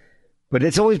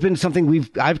it's always been something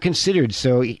I've considered.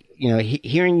 So,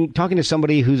 talking to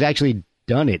somebody who's actually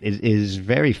done it is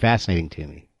very fascinating to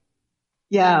me.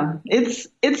 Yeah,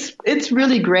 it's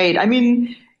really great. I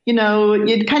mean,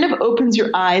 it kind of opens your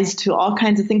eyes to all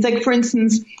kinds of things. Like, for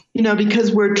instance,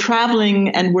 because we're traveling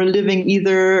and we're living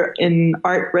either in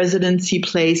art residency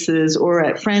places or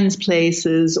at friends'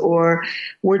 places, or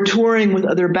we're touring with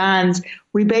other bands,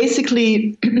 we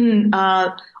basically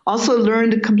also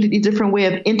learned a completely different way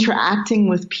of interacting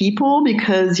with people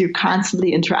because you're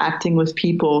constantly interacting with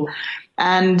people.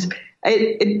 And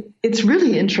it's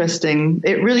really interesting.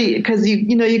 It really, because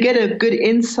you get a good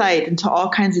insight into all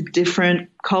kinds of different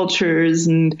cultures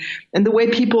and the way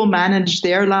people manage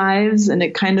their lives, and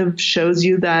it kind of shows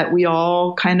you that we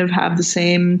all kind of have the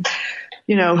same,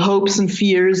 hopes and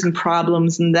fears and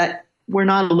problems, and that we're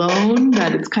not alone.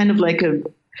 That it's kind of like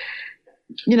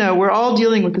we're all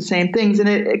dealing with the same things, and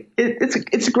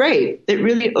it's great. It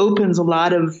really opens a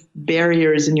lot of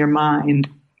barriers in your mind.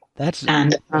 That's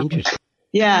interesting.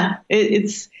 Yeah, it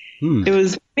was, I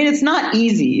mean, it's not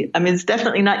easy. I mean, it's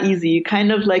definitely not easy. You kind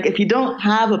of like, if you don't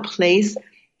have a place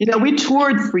We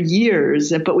toured for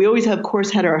years, but we always, of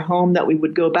course, had our home that we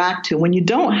would go back to. When you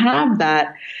don't have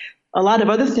that, a lot of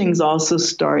other things also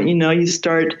start. You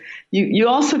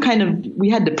also we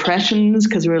had depressions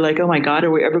because we were like, oh my God,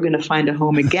 are we ever going to find a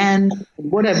home again?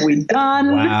 What have we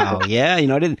done? Wow. Yeah.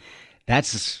 I didn't.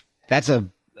 That's a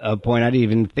point I didn't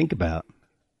even think about.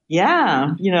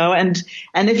 Yeah, and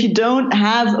if you don't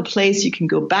have a place you can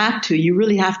go back to, you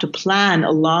really have to plan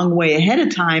a long way ahead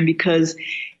of time, because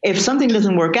if something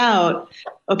doesn't work out,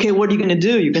 okay, what are you going to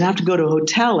do? You're going to have to go to a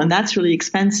hotel, and that's really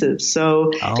expensive.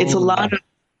 So it's a lot of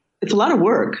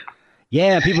work.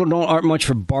 Yeah, people aren't much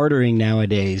for bartering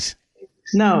nowadays.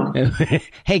 No.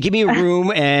 Hey, give me a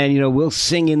room and, we'll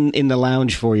sing in the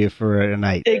lounge for you for a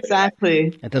night. Exactly.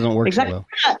 That doesn't work so well.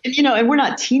 And we're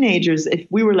not teenagers. If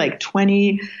we were like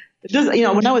 20,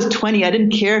 when I was 20, I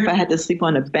didn't care if I had to sleep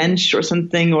on a bench or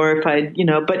something, or if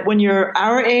but when you're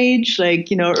our age,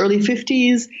 early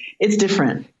 50s, it's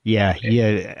different. Yeah.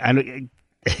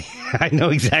 I know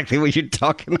exactly what you're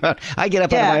talking about. I get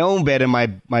up out of my own bed and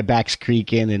my back's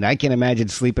creaking, and I can't imagine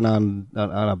sleeping on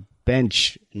a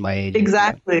bench in my age.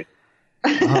 Exactly.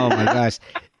 Oh my gosh.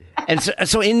 And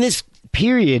so in this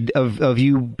period of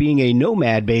you being a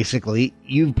nomad, basically,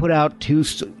 you've put out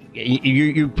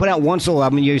you put out one solo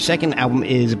album. Your second album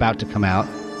is about to come out.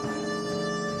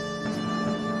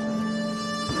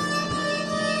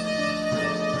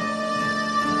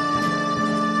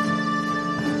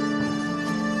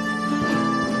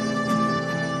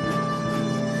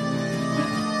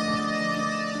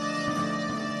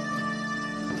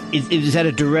 Is that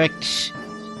a direct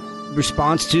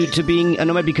response to being a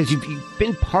nomad? Because you've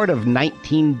been part of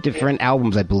 19 different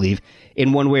albums, I believe,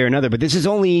 in one way or another. But this is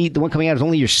the one coming out is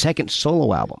only your second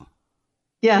solo album.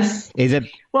 Yes. Is it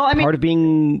part of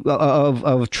being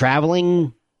of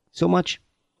traveling so much?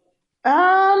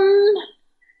 I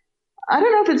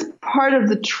don't know if it's part of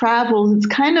the travel. It's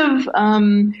kind of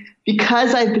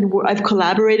because I've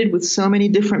collaborated with so many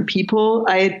different people.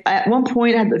 At one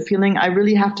point I had the feeling I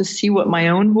really have to see what my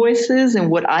own voice is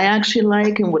and what I actually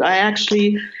like and what I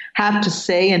actually have to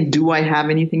say, and do I have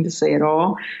anything to say at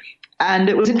all? And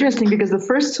it was interesting because the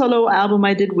first solo album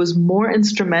I did was more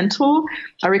instrumental.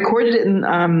 I recorded it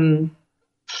in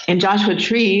Joshua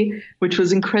Tree, which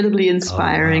was incredibly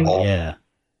inspiring. Oh, yeah.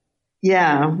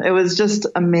 Yeah, it was just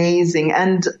amazing.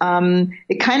 And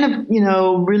it kind of,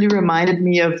 really reminded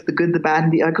me of The Good, the Bad,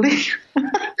 and the Ugly.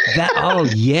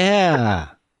 Yeah.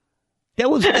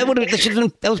 That was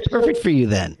perfect for you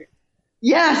then.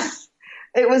 Yes.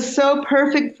 It was so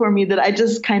perfect for me that I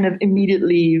just kind of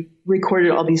immediately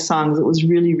recorded all these songs. It was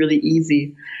really, really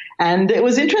easy. And it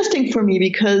was interesting for me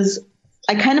because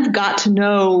I kind of got to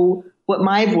know what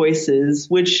my voice is,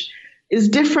 which is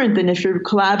different than if you're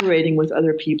collaborating with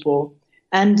other people.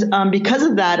 And because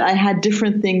of that, I had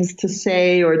different things to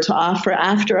say or to offer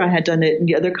after I had done it in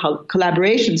the other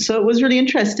collaborations. So it was really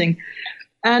interesting.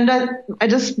 And I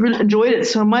just really enjoyed it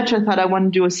so much. I thought I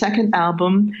wanted to do a second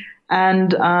album.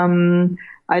 And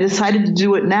I decided to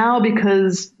do it now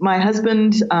because my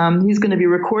husband, he's going to be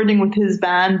recording with his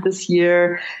band this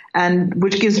year, and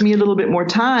which gives me a little bit more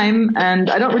time. And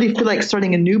I don't really feel like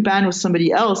starting a new band with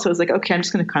somebody else. So I was like, okay, I'm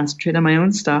just going to concentrate on my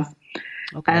own stuff.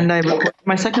 Okay. And I recorded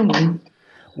my second one.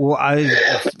 Well, I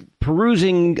was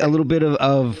perusing a little bit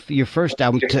of your first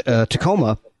album,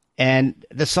 Tacoma, and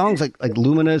the songs like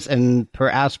Luminous and Per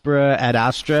Aspera ad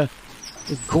Astra,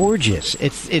 it's gorgeous.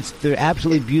 They're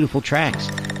absolutely beautiful tracks.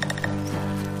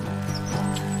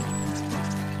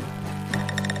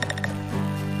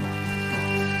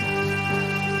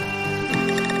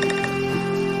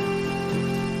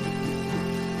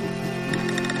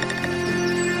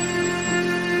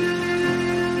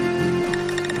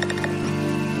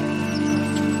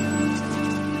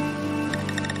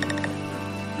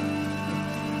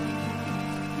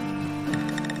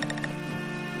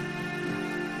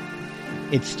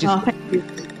 It's just,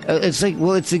 it's like,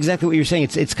 well, it's exactly what you're saying.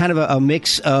 It's kind of a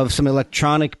mix of some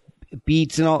electronic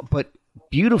beats and all, but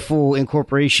beautiful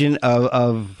incorporation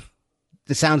of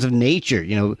the sounds of nature.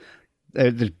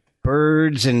 The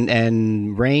birds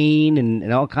and rain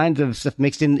and all kinds of stuff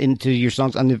mixed into your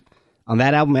songs on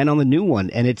that album and on the new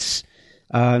one. And it's,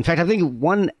 in fact, I think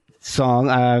one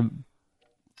song,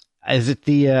 is it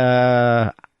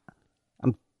the,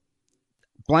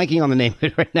 blanking on the name of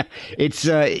it right now. It's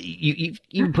you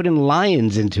even put in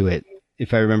lions into it,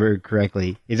 if I remember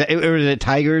correctly. Is it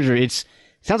tigers, or it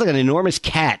sounds like an enormous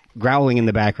cat growling in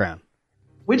the background?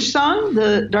 Which song?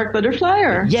 The Dark Butterfly,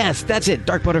 or? Yes, that's it.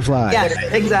 Dark Butterfly. Yes,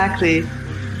 exactly.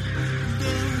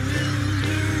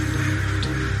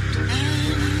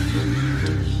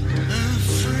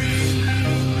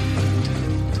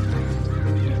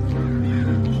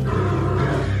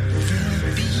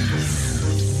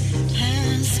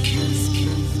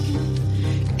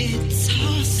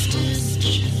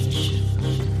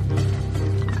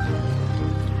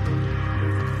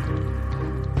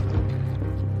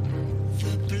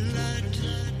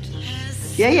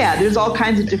 Yeah. There's all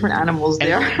kinds of different animals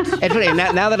there. And funny,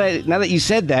 now that you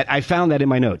said that, I found that in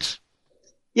my notes.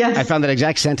 Yes. I found that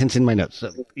exact sentence in my notes.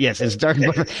 So, yes, it's dark.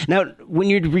 Now, when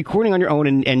you're recording on your own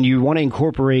and you want to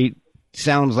incorporate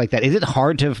sounds like that, is it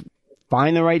hard to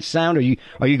find the right sound?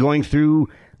 Are you going through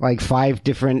like 5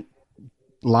 different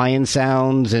lion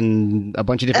sounds and a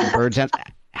bunch of different bird sounds?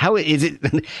 How is it?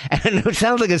 I don't know. It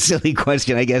sounds like a silly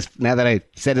question, I guess, now that I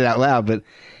said it out loud, but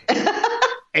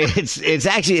it's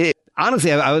actually,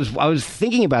 honestly, I was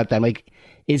thinking about that. Like,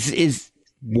 is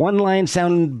one lion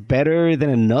sound better than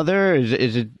another?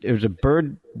 Is a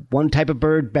bird, one type of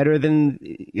bird better than,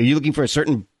 are you looking for a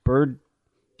certain bird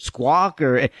squawk,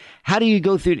 or how do you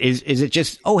go through? Is it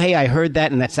just, oh, hey, I heard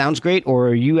that and that sounds great? Or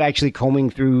are you actually combing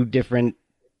through different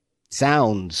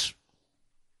sounds?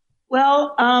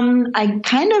 Well, I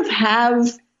kind of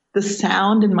have the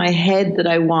sound in my head that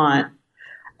I want.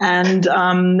 And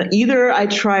either I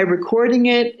try recording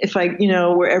it if I,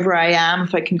 wherever I am,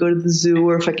 if I can go to the zoo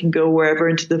or if I can go wherever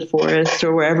into the forest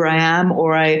or wherever I am,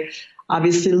 or I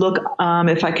obviously look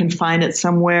if I can find it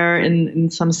somewhere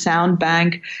in some sound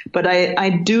bank. But I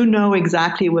do know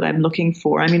exactly what I'm looking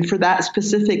for. I mean, for that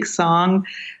specific song,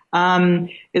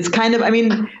 it's kind of,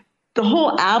 the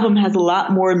whole album has a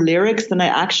lot more lyrics than I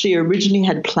actually originally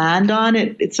had planned on.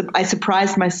 I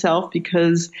surprised myself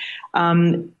because,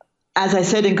 as I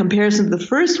said, in comparison to the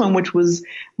first one, which was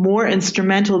more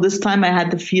instrumental, this time I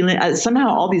had the feeling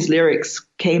somehow all these lyrics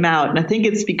came out. And I think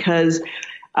it's because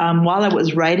while I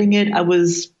was writing it, I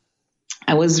was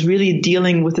really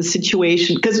dealing with the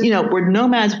situation because, we're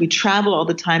nomads, we travel all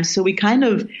the time. So we kind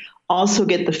of also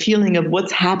get the feeling of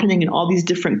what's happening in all these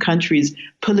different countries,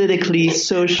 politically,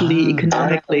 socially,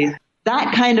 economically.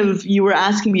 That kind of, you were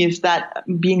asking me if that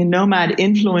being a nomad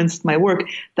influenced my work.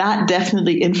 That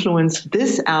definitely influenced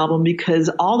this album because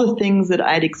all the things that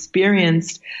I'd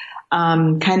experienced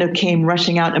kind of came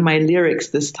rushing out in my lyrics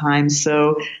this time.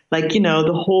 So like,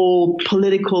 the whole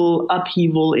political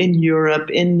upheaval in Europe,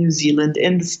 in New Zealand,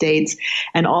 in the States,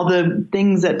 and all the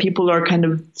things that people are kind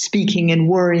of speaking and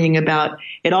worrying about,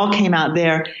 it all came out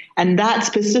there. And that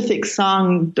specific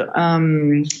song,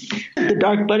 The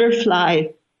Dark Butterfly,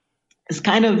 is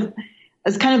kind of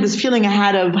this feeling I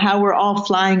had of how we're all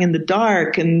flying in the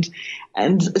dark, and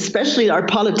especially our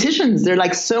politicians, they're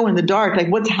like so in the dark, like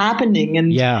what's happening.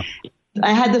 And yeah,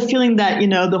 I had the feeling that,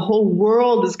 the whole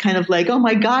world is kind of like, oh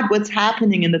my God, what's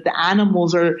happening? And that the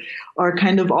animals are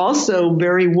kind of also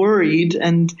very worried.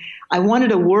 And I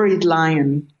wanted a worried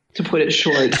lion, to put it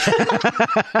short.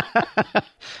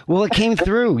 Well, it came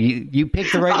through. You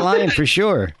picked the right lion for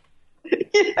sure.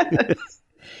 Yes.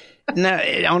 Now,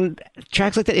 on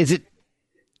tracks like that, is it,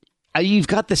 you've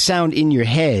got the sound in your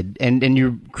head and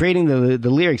you're creating the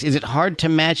lyrics. Is it hard to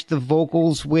match the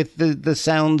vocals with the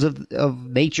sounds of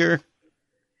nature?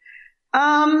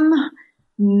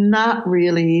 Not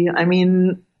really.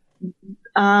 And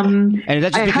is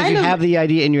that just because you have the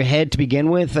idea in your head to begin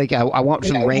with? Like, I want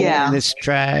some rain in this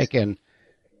track, and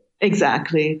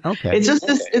exactly. Okay. It's just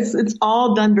it's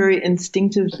all done very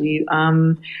instinctively.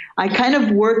 I kind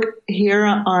of work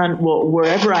here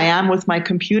wherever I am with my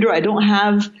computer. I don't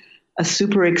have a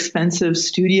super expensive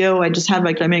studio. I just have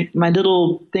my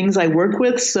little things I work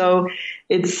with. So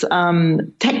it's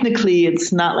technically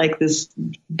it's not like this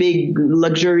big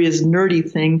luxurious nerdy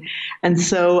thing. And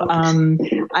so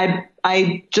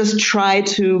I just try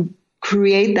to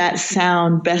create that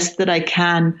sound best that I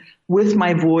can with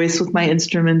my voice, with my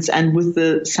instruments, and with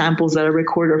the samples that I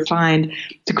record or find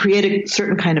to create a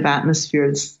certain kind of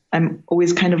atmosphere. I'm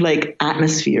always kind of like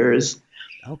atmospheres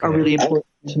are really important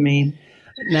to me.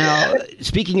 Now,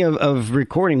 speaking of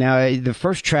recording, now the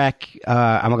first track,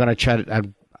 I'm going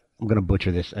to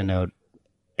butcher this. I know.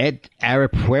 Ed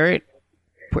Arapueret.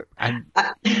 I'm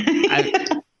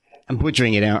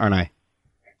butchering it, aren't I?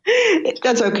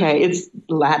 That's okay. It's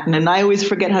Latin, and I always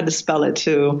forget how to spell it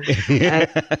too. Yeah,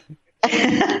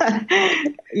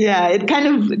 it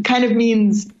kind of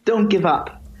means don't give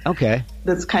up. Okay.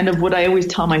 That's kind of what I always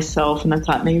tell myself, and I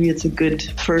thought maybe it's a good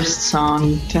first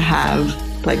song to have.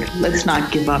 Like, let's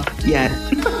not give up yet.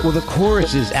 Well, the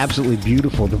chorus is absolutely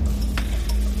beautiful.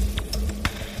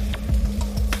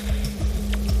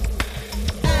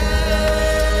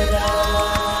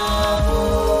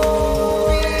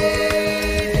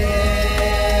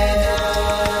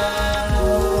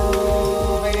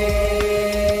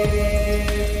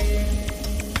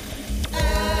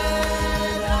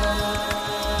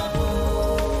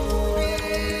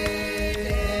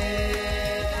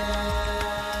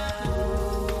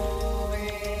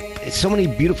 So many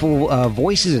beautiful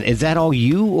voices. Is that all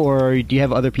you, or do you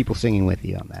have other people singing with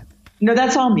you on that? No,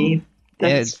 that's all me.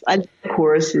 I like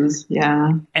choruses.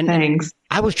 Yeah. And thanks.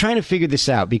 I was trying to figure this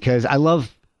out because I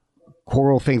love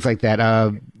choral things like that.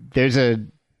 And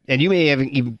you may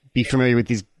even be familiar with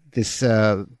this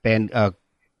band. I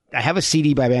have a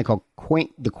CD by a band called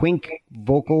the Quink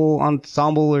Vocal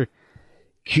Ensemble, or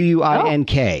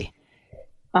Quink.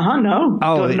 No.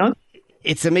 Oh, don't know.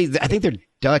 It's amazing. I think they're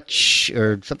Dutch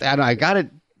or something. I don't know. I got it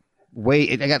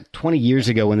I got 20 years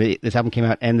ago when this album came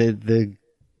out, and the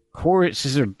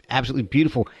choruses are absolutely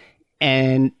beautiful,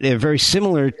 and they're very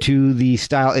similar to the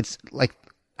style. It's like,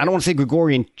 I don't want to say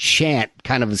Gregorian chant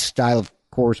kind of a style of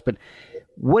chorus, but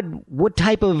what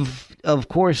type of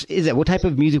chorus is that? What type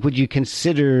of music would you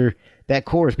consider that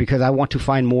chorus? Because I want to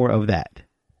find more of that.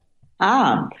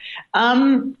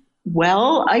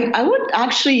 Well, I would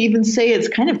actually even say it's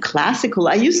kind of classical.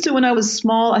 I used to, when I was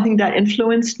small, I think that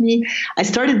influenced me. I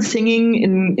started singing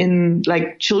in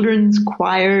like children's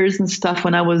choirs and stuff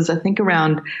when I was, I think,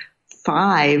 around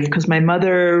 5, because my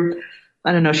mother,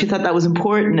 I don't know, she thought that was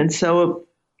important. And so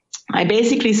I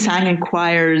basically sang in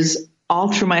choirs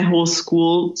all through my whole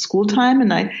school time.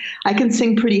 And I can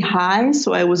sing pretty high,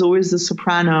 so I was always the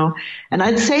soprano. And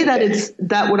I'd say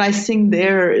that what I sing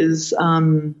there is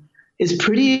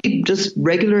pretty just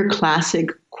regular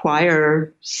classic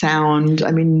choir sound.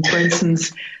 I mean, for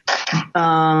instance,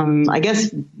 I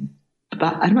guess,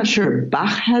 I'm not sure,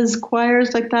 Bach has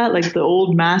choirs like that, like the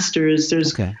old masters.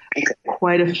 There's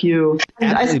quite a few.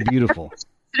 Absolutely beautiful. I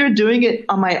considered doing it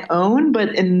on my own,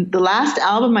 but in the last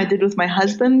album I did with my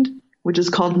husband, which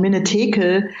is called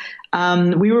Minnetheke,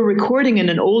 we were recording in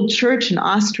an old church in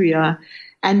Austria.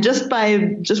 And just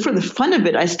for the fun of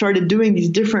it, I started doing these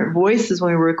different voices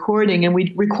when we were recording, and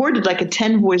we recorded like a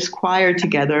 10-voice choir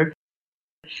together.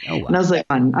 Oh, wow. And I was like,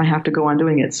 I have to go on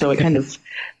doing it. So it kind of,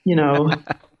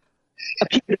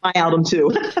 appeared in my album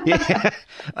too. Yeah.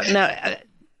 Now,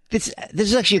 this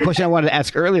is actually a question I wanted to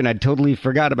ask earlier, and I totally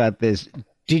forgot about this.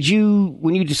 Did you,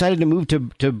 when you decided to move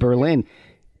to Berlin,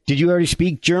 did you already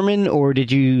speak German, or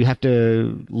did you have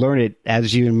to learn it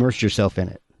as you immersed yourself in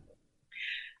it?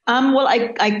 Well,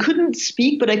 I couldn't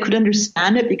speak, but I could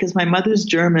understand it because my mother's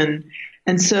German.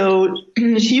 And so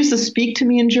she used to speak to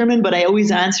me in German, but I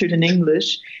always answered in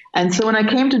English. And so when I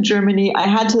came to Germany, I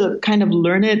had to kind of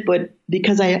learn it, but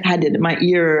because I had it in my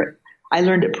ear, I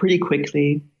learned it pretty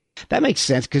quickly. That makes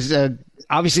sense, because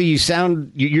obviously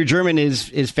your German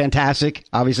is fantastic.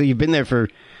 Obviously, you've been there for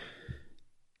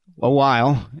a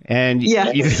while, and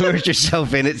you've immersed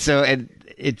yourself in it. So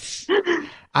it's...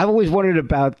 I've always wondered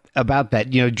about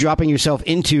that, dropping yourself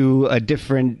into a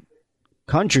different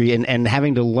country and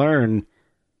having to learn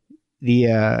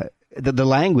the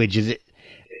language. Is it?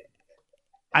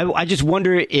 I just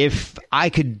wonder if I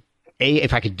could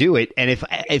do it, and if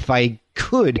I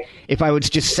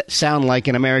would just sound like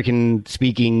an American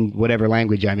speaking whatever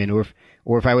language I'm in, or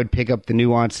if I would pick up the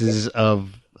nuances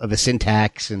of the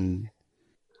syntax. And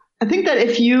I think that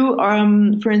if you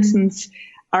for instance,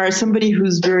 are somebody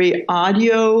who's very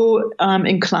audio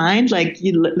inclined, like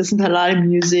you listen to a lot of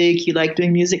music, you like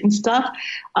doing music and stuff,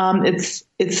 it's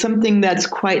something that's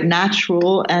quite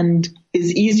natural and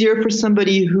is easier for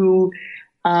somebody who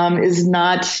is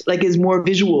more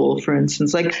visual, for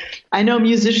instance. Like, I know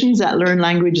musicians that learn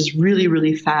languages really,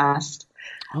 really fast.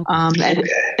 Okay.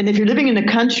 And if you're living in a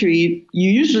country,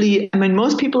 you usually,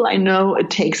 most people I know, it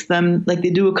takes them, like, they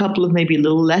do a couple of maybe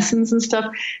little lessons and stuff.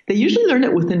 They usually learn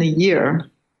it within a year.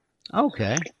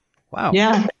 Okay. Wow.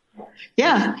 Yeah.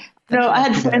 Yeah. I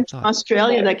had friends from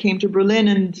Australia that came to Berlin,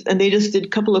 and they just did a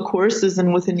couple of courses,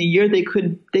 and within a year they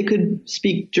could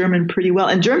speak German pretty well.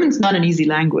 And German's not an easy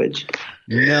language.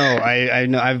 No, I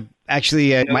know. I've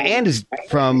actually, my aunt is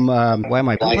from, why am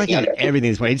I blanking on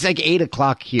everything this morning? It's like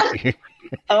 8:00 here.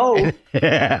 Oh.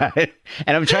 Yeah.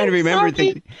 And I'm trying to remember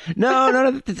things.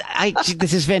 No.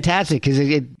 This is fantastic, because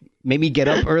it made me get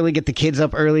up early, get the kids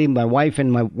up early. My wife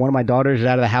and one of my daughters are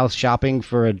out of the house shopping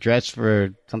for a dress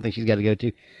for something she's got to go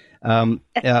to.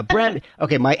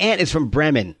 Okay, my aunt is from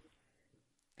Bremen.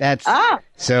 That's a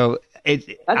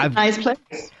nice place.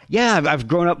 Yeah, I've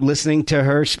grown up listening to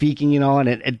her speaking,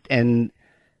 and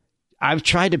I've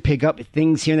tried to pick up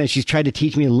things here and there. She's tried to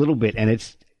teach me a little bit, and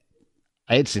it's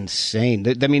insane.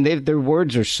 Their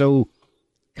words are so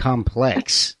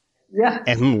complex,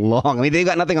 and long. They've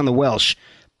got nothing on the Welsh,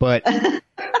 but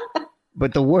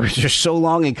the words are so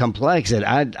long and complex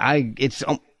that it's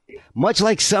much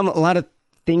like a lot of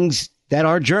things that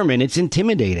are German. It's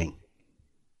intimidating.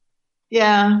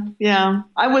 Yeah.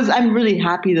 I'm really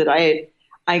happy that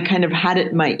I kind of had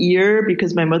it in my ear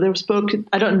because my mother spoke.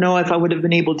 I don't know if I would have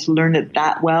been able to learn it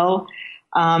that well.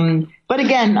 But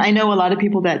again, I know a lot of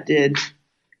people that did.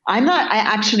 I'm not.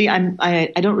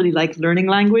 I don't really like learning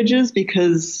languages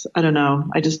because I don't know.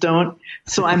 I just don't.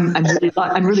 So I'm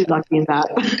really lucky in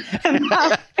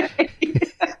that.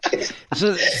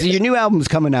 So your new album's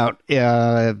coming out.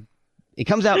 It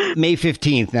comes out May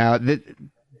 15th. Now,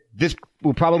 this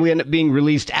will probably end up being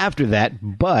released after that,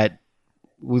 but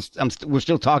we're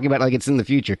still talking about it like it's in the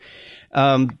future.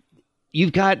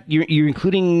 You're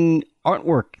including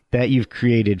artwork that you've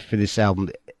created for this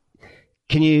album.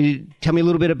 Can you tell me a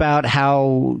little bit about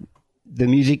how did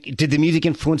the music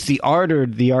influence the art, or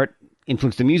the art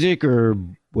influence the music, or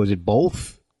was it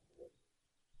both?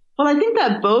 Well, I think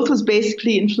that both was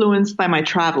basically influenced by my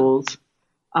travels.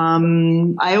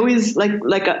 I always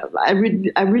I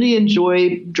really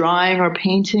enjoy drawing or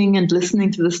painting and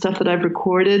listening to the stuff that I've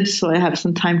recorded. So I have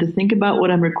some time to think about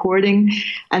what I'm recording.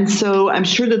 And so I'm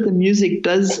sure that the music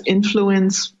does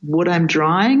influence what I'm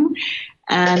drawing.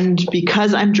 And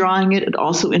because I'm drawing it, it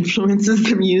also influences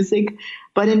the music.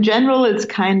 But in general, it's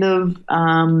kind of,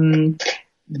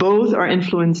 both are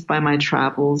influenced by my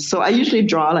travels. So I usually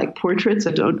draw like portraits.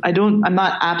 I'm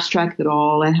not abstract at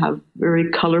all. I have very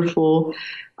colorful,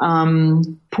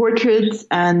 portraits,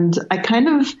 and I kind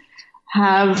of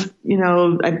have,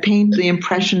 I paint the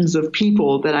impressions of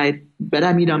people that I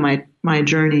meet on my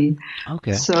journey.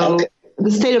 Okay. So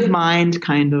the state of mind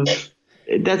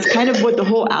that's kind of what the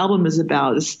whole album is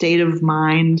about, the state of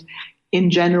mind in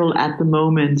general at the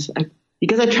moment.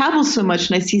 Because I travel so much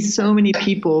and I see so many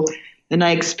people and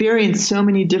I experience so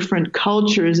many different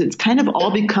cultures, it's kind of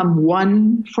all become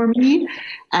one for me.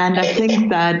 And I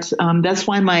think that that's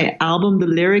why my album, the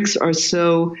lyrics are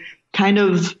so kind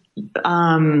of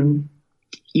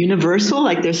universal,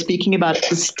 like they're speaking about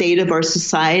the state of our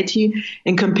society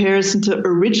in comparison to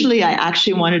originally I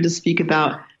actually wanted to speak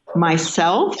about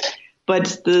myself.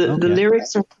 But the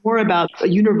lyrics are more about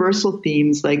universal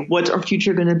themes, like what's our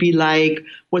future going to be like?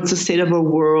 What's the state of our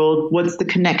world? What's the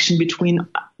connection between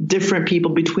different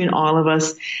people, between all of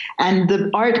us? And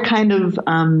the art kind of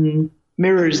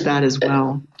mirrors that as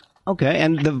well. Okay,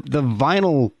 and the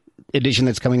vinyl edition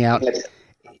that's coming out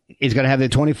is going to have the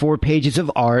 24 pages of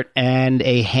art and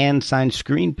a hand-signed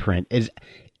screen print. Is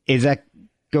that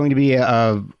going to be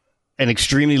an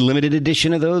extremely limited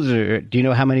edition of those, or do you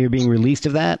know how many are being released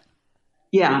of that?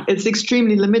 Yeah, it's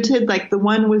extremely limited. Like the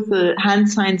one with the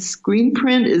hand-signed screen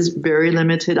print is very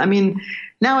limited. I mean,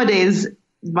 nowadays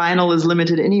vinyl is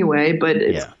limited anyway, but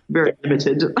it's very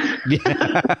limited.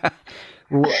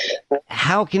 Well,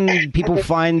 how can people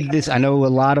find this? I know a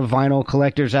lot of vinyl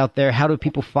collectors out there. How do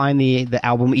people find the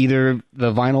album, either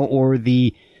the vinyl or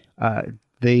the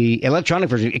electronic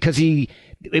version?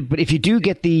 But if you do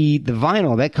get the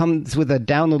vinyl, that comes with a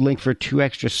download link for 2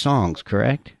 extra songs,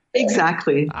 correct?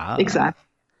 Exactly. Exactly.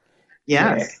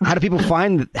 Yes. How do people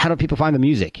find the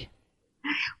music?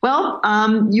 Well,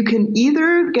 you can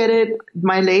either get it.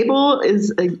 My label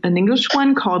is an English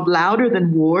one called Louder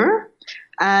Than War,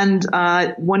 and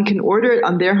one can order it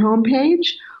on their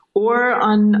homepage or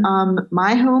on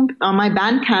my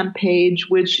Bandcamp page,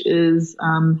 which is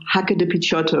Hacke de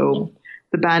Picciotto,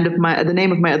 the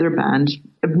name of my other band.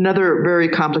 Another very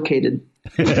complicated.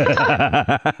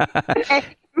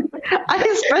 I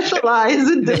specialize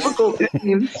in difficult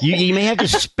names. You may have to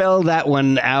spell that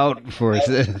one out for us.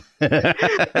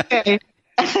 Okay.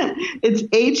 It's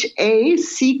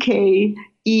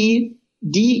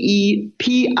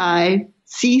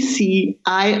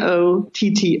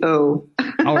HACKEDEPICCIOTTO.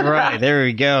 All right, there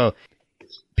we go.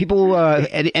 People,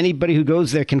 anybody who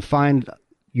goes there can find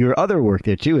your other work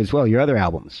there too, as well. Your other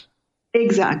albums.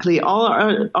 Exactly.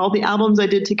 All the albums I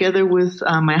did together with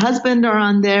my husband are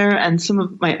on there, and some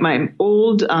of my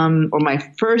old or my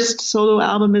first solo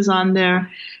album is on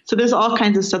there. So there's all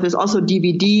kinds of stuff. There's also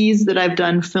DVDs that I've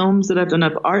done, films that I've done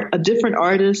of different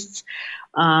artists.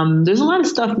 There's a lot of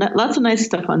stuff, lots of nice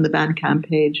stuff on the Bandcamp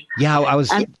page. Yeah, I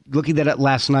was looking at it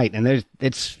last night, and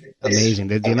it's amazing.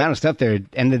 The amount of stuff there,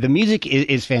 and the music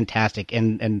is fantastic.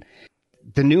 And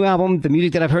the new album, the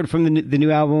music that I've heard from the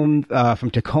new album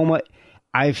from Tacoma,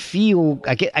 I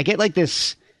get like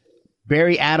this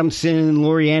Barry Adamson,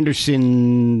 Laurie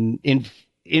Anderson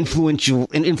influence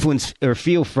or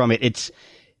feel from it.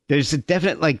 There's a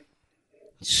definite like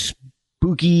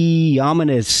spooky,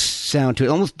 ominous sound to it.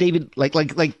 Almost David like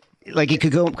it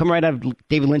could come right out of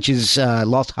David Lynch's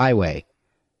Lost Highway.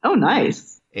 Oh,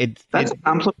 nice. That's a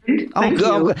compliment. Thank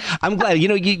you. I'm glad.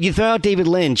 You throw out David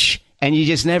Lynch and you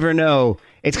just never know.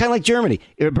 It's kind of like Germany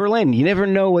or Berlin. You never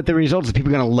know what the results are. People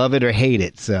are going to love it or hate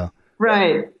it. So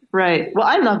right. Well,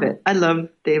 I love it. I love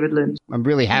David Lynch. I'm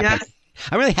really happy. Yes.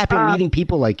 I'm really happy meeting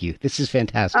people like you. This is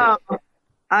fantastic.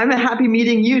 I'm happy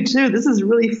meeting you too. This is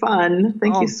really fun.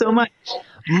 Thank you so much.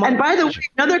 And by the way,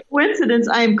 another coincidence,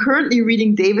 I am currently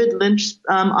reading David Lynch's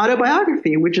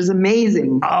autobiography, which is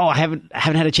amazing. Oh, I haven't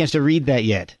had a chance to read that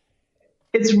yet.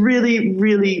 It's really,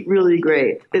 really, really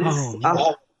great.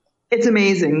 It's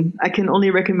amazing. I can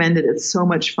only recommend it. It's so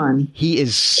much fun. He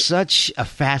is such a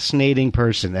fascinating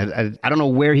person. I don't know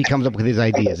where he comes up with his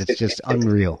ideas. It's just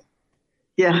unreal.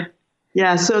 Yeah.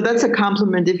 Yeah. So that's a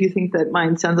compliment if you think that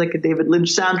mine sounds like a David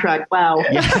Lynch soundtrack. Wow.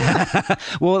 Yeah.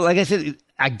 Well, like I said,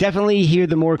 I definitely hear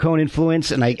the Morricone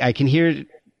influence, and I can hear,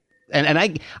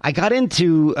 and I got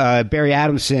into Barry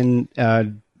Adamson.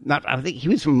 I think he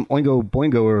was from Oingo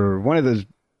Boingo or one of those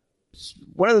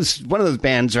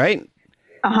bands, right?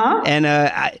 Uh-huh. And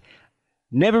I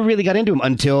never really got into him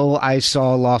until I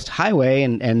saw Lost Highway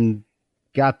and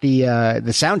got the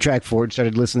soundtrack for it,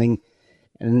 started listening,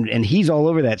 and he's all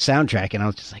over that soundtrack, and I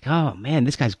was just like, oh man,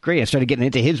 this guy's great. I started getting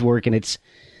into his work, and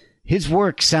his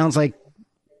work sounds like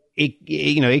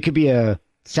it could be a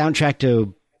soundtrack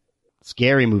to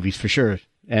scary movies for sure.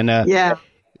 And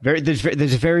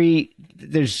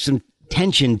there's some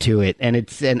tension to it, and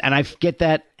I get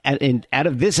that out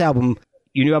of this album.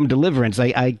 Your new album, Deliverance,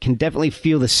 I can definitely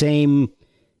feel the same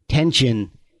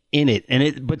tension in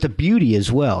it, but the beauty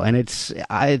as well. And it's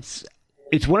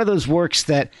one of those works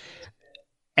that,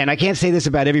 and I can't say this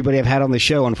about everybody I've had on the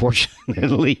show,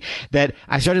 unfortunately, that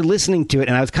I started listening to it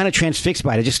and I was kind of transfixed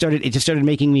by it. It just started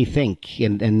making me think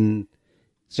and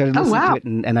started listening to it,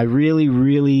 and I really,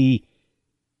 really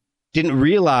didn't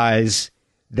realize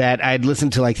that I'd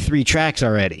listened to like 3 tracks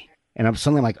already, and I'm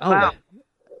suddenly like, oh. Wow.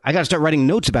 I got to start writing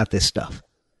notes about this stuff.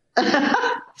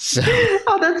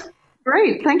 Oh, that's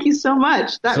great. Thank you so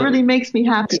much. That really makes me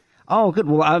happy. Oh, good.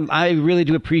 Well, I really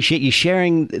do appreciate you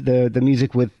sharing the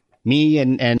music with me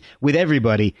and with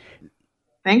everybody.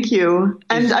 Thank you.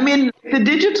 And I mean, the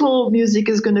digital music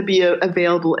is going to be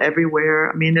available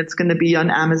everywhere. I mean, it's going to be on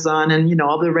Amazon and,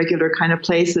 all the regular kind of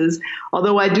places.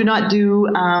 Although I do not do,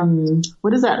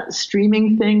 what is that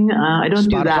streaming thing? I don't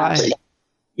do that.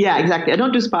 Yeah, exactly. I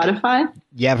don't do Spotify.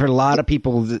 Yeah, I've heard a lot of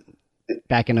people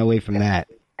backing away from that.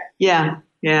 Yeah.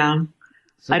 So,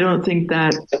 I don't think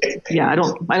that. Yeah, I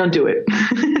don't do it.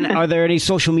 Are there any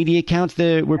social media accounts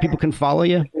where people can follow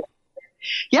you?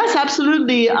 Yes,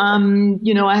 absolutely.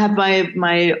 I have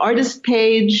my artist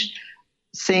page.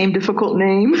 Same difficult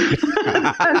name.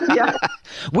 Yeah.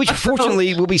 Which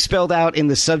fortunately will be spelled out in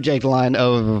the subject line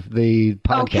of the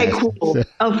podcast. Okay, cool.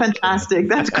 Oh, fantastic.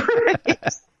 That's great.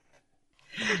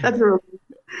 That's a relief.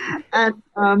 And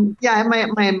I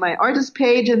have my artist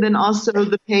page, and then also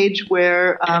the page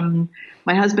where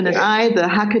my husband and I, the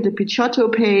Hacca de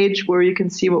Picciotto page, where you can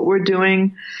see what we're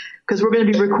doing, because we're going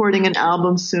to be recording an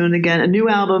album soon again, a new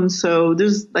album. So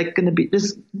there's going to be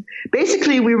this.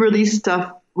 Basically, we release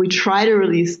stuff. We try to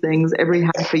release things every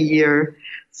half a year.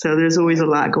 So there's always a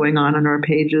lot going on our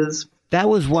pages. That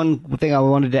was one thing I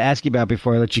wanted to ask you about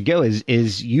before I let you go.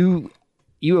 Is you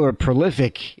are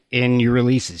prolific in your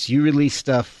releases. You release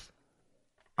stuff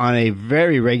on a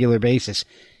very regular basis.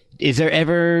 Is there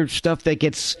ever stuff that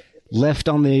gets left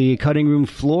on the cutting room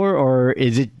floor, or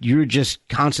is it you're just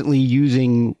constantly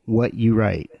using what you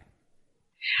write?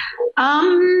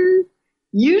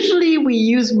 Usually we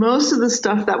use most of the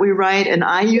stuff that we write, and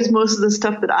I use most of the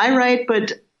stuff that I write.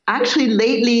 But actually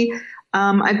lately,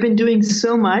 I've been doing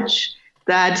so much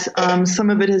that some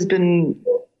of it has been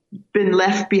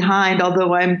left behind,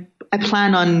 although I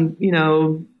plan on,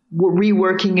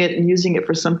 reworking it and using it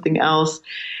for something else.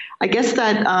 I guess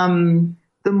that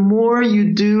the more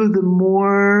you do, the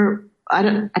more I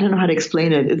don't know how to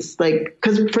explain it. It's like,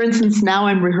 because for instance, now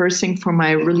I'm rehearsing for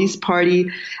my release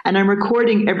party, and I'm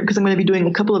recording because I'm going to be doing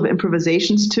a couple of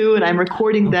improvisations too, and I'm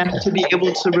recording them to be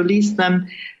able to release them,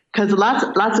 because lots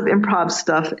of improv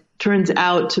stuff turns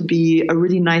out to be a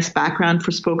really nice background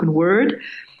for spoken word.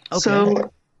 Okay.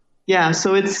 So yeah,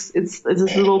 so it's this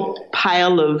little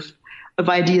pile of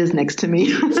ideas next to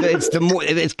me. So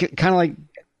it's kind of like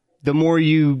the more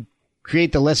you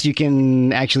create, the less you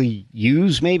can actually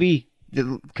use, maybe,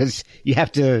 because you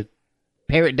have to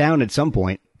pare it down at some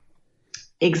point.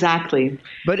 Exactly.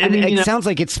 But it sounds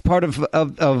like it's part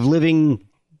of living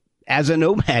as a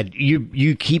nomad.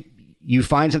 You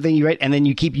find something you write, and then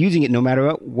you keep using it no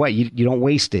matter what. You don't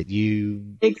waste it.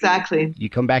 Exactly. You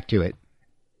come back to it.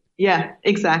 Yeah,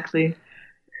 exactly.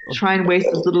 Try and waste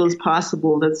as little as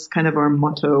possible. That's kind of our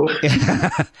motto.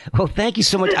 Well, thank you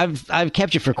so much. I've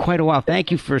kept you for quite a while. Thank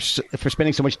you for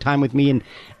spending so much time with me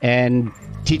and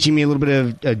teaching me a little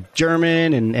bit of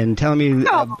German and telling me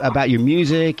about your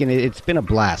music. And it's been a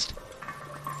blast.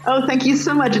 Oh, thank you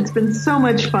so much. It's been so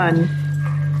much fun.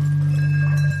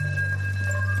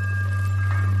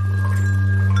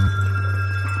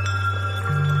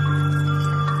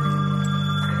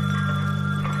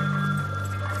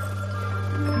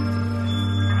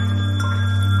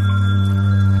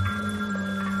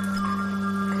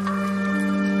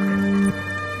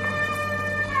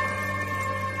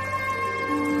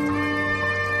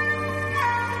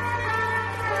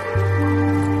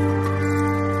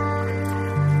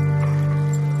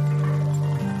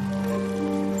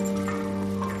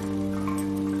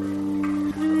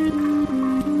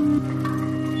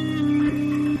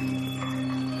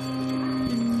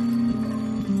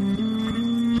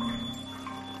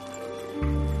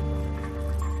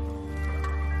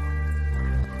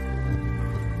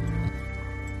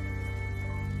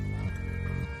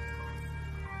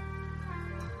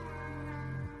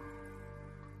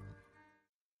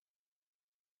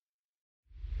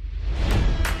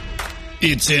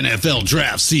 It's NFL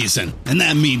draft season, and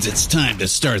that means it's time to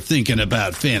start thinking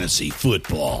about fantasy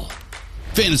football.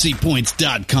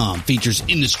 FantasyPoints.com features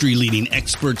industry-leading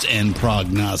experts and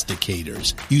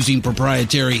prognosticators using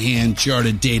proprietary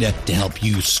hand-charted data to help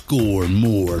you score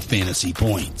more fantasy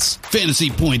points.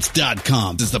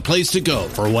 FantasyPoints.com is the place to go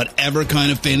for whatever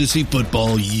kind of fantasy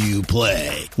football you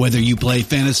play. Whether you play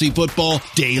fantasy football,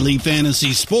 daily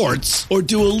fantasy sports, or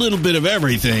do a little bit of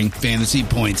everything, Fantasy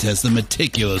Points has the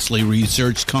meticulously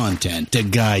researched content to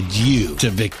guide you to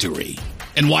victory.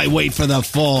 And why wait for the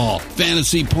fall?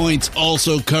 Fantasy Points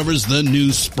also covers the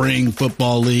new spring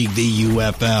football league, the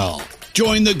UFL.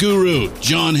 Join the guru,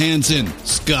 John Hansen,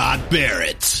 Scott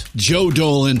Barrett, Joe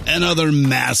Dolan, and other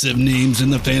massive names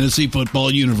in the fantasy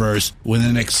football universe with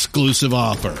an exclusive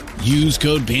offer. Use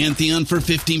code Pantheon for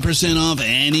 15% off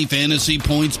any Fantasy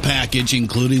Points package,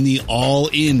 including the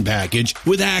all-in package,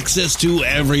 with access to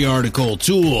every article,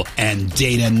 tool, and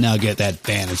data nugget that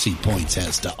Fantasy Points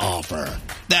has to offer.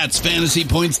 That's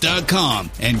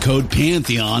FantasyPoints.com and code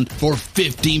Pantheon for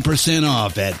 15%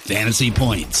 off at Fantasy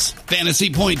Points.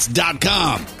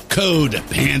 FantasyPoints.com, code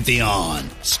Pantheon.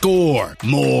 Score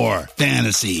more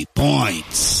fantasy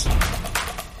points.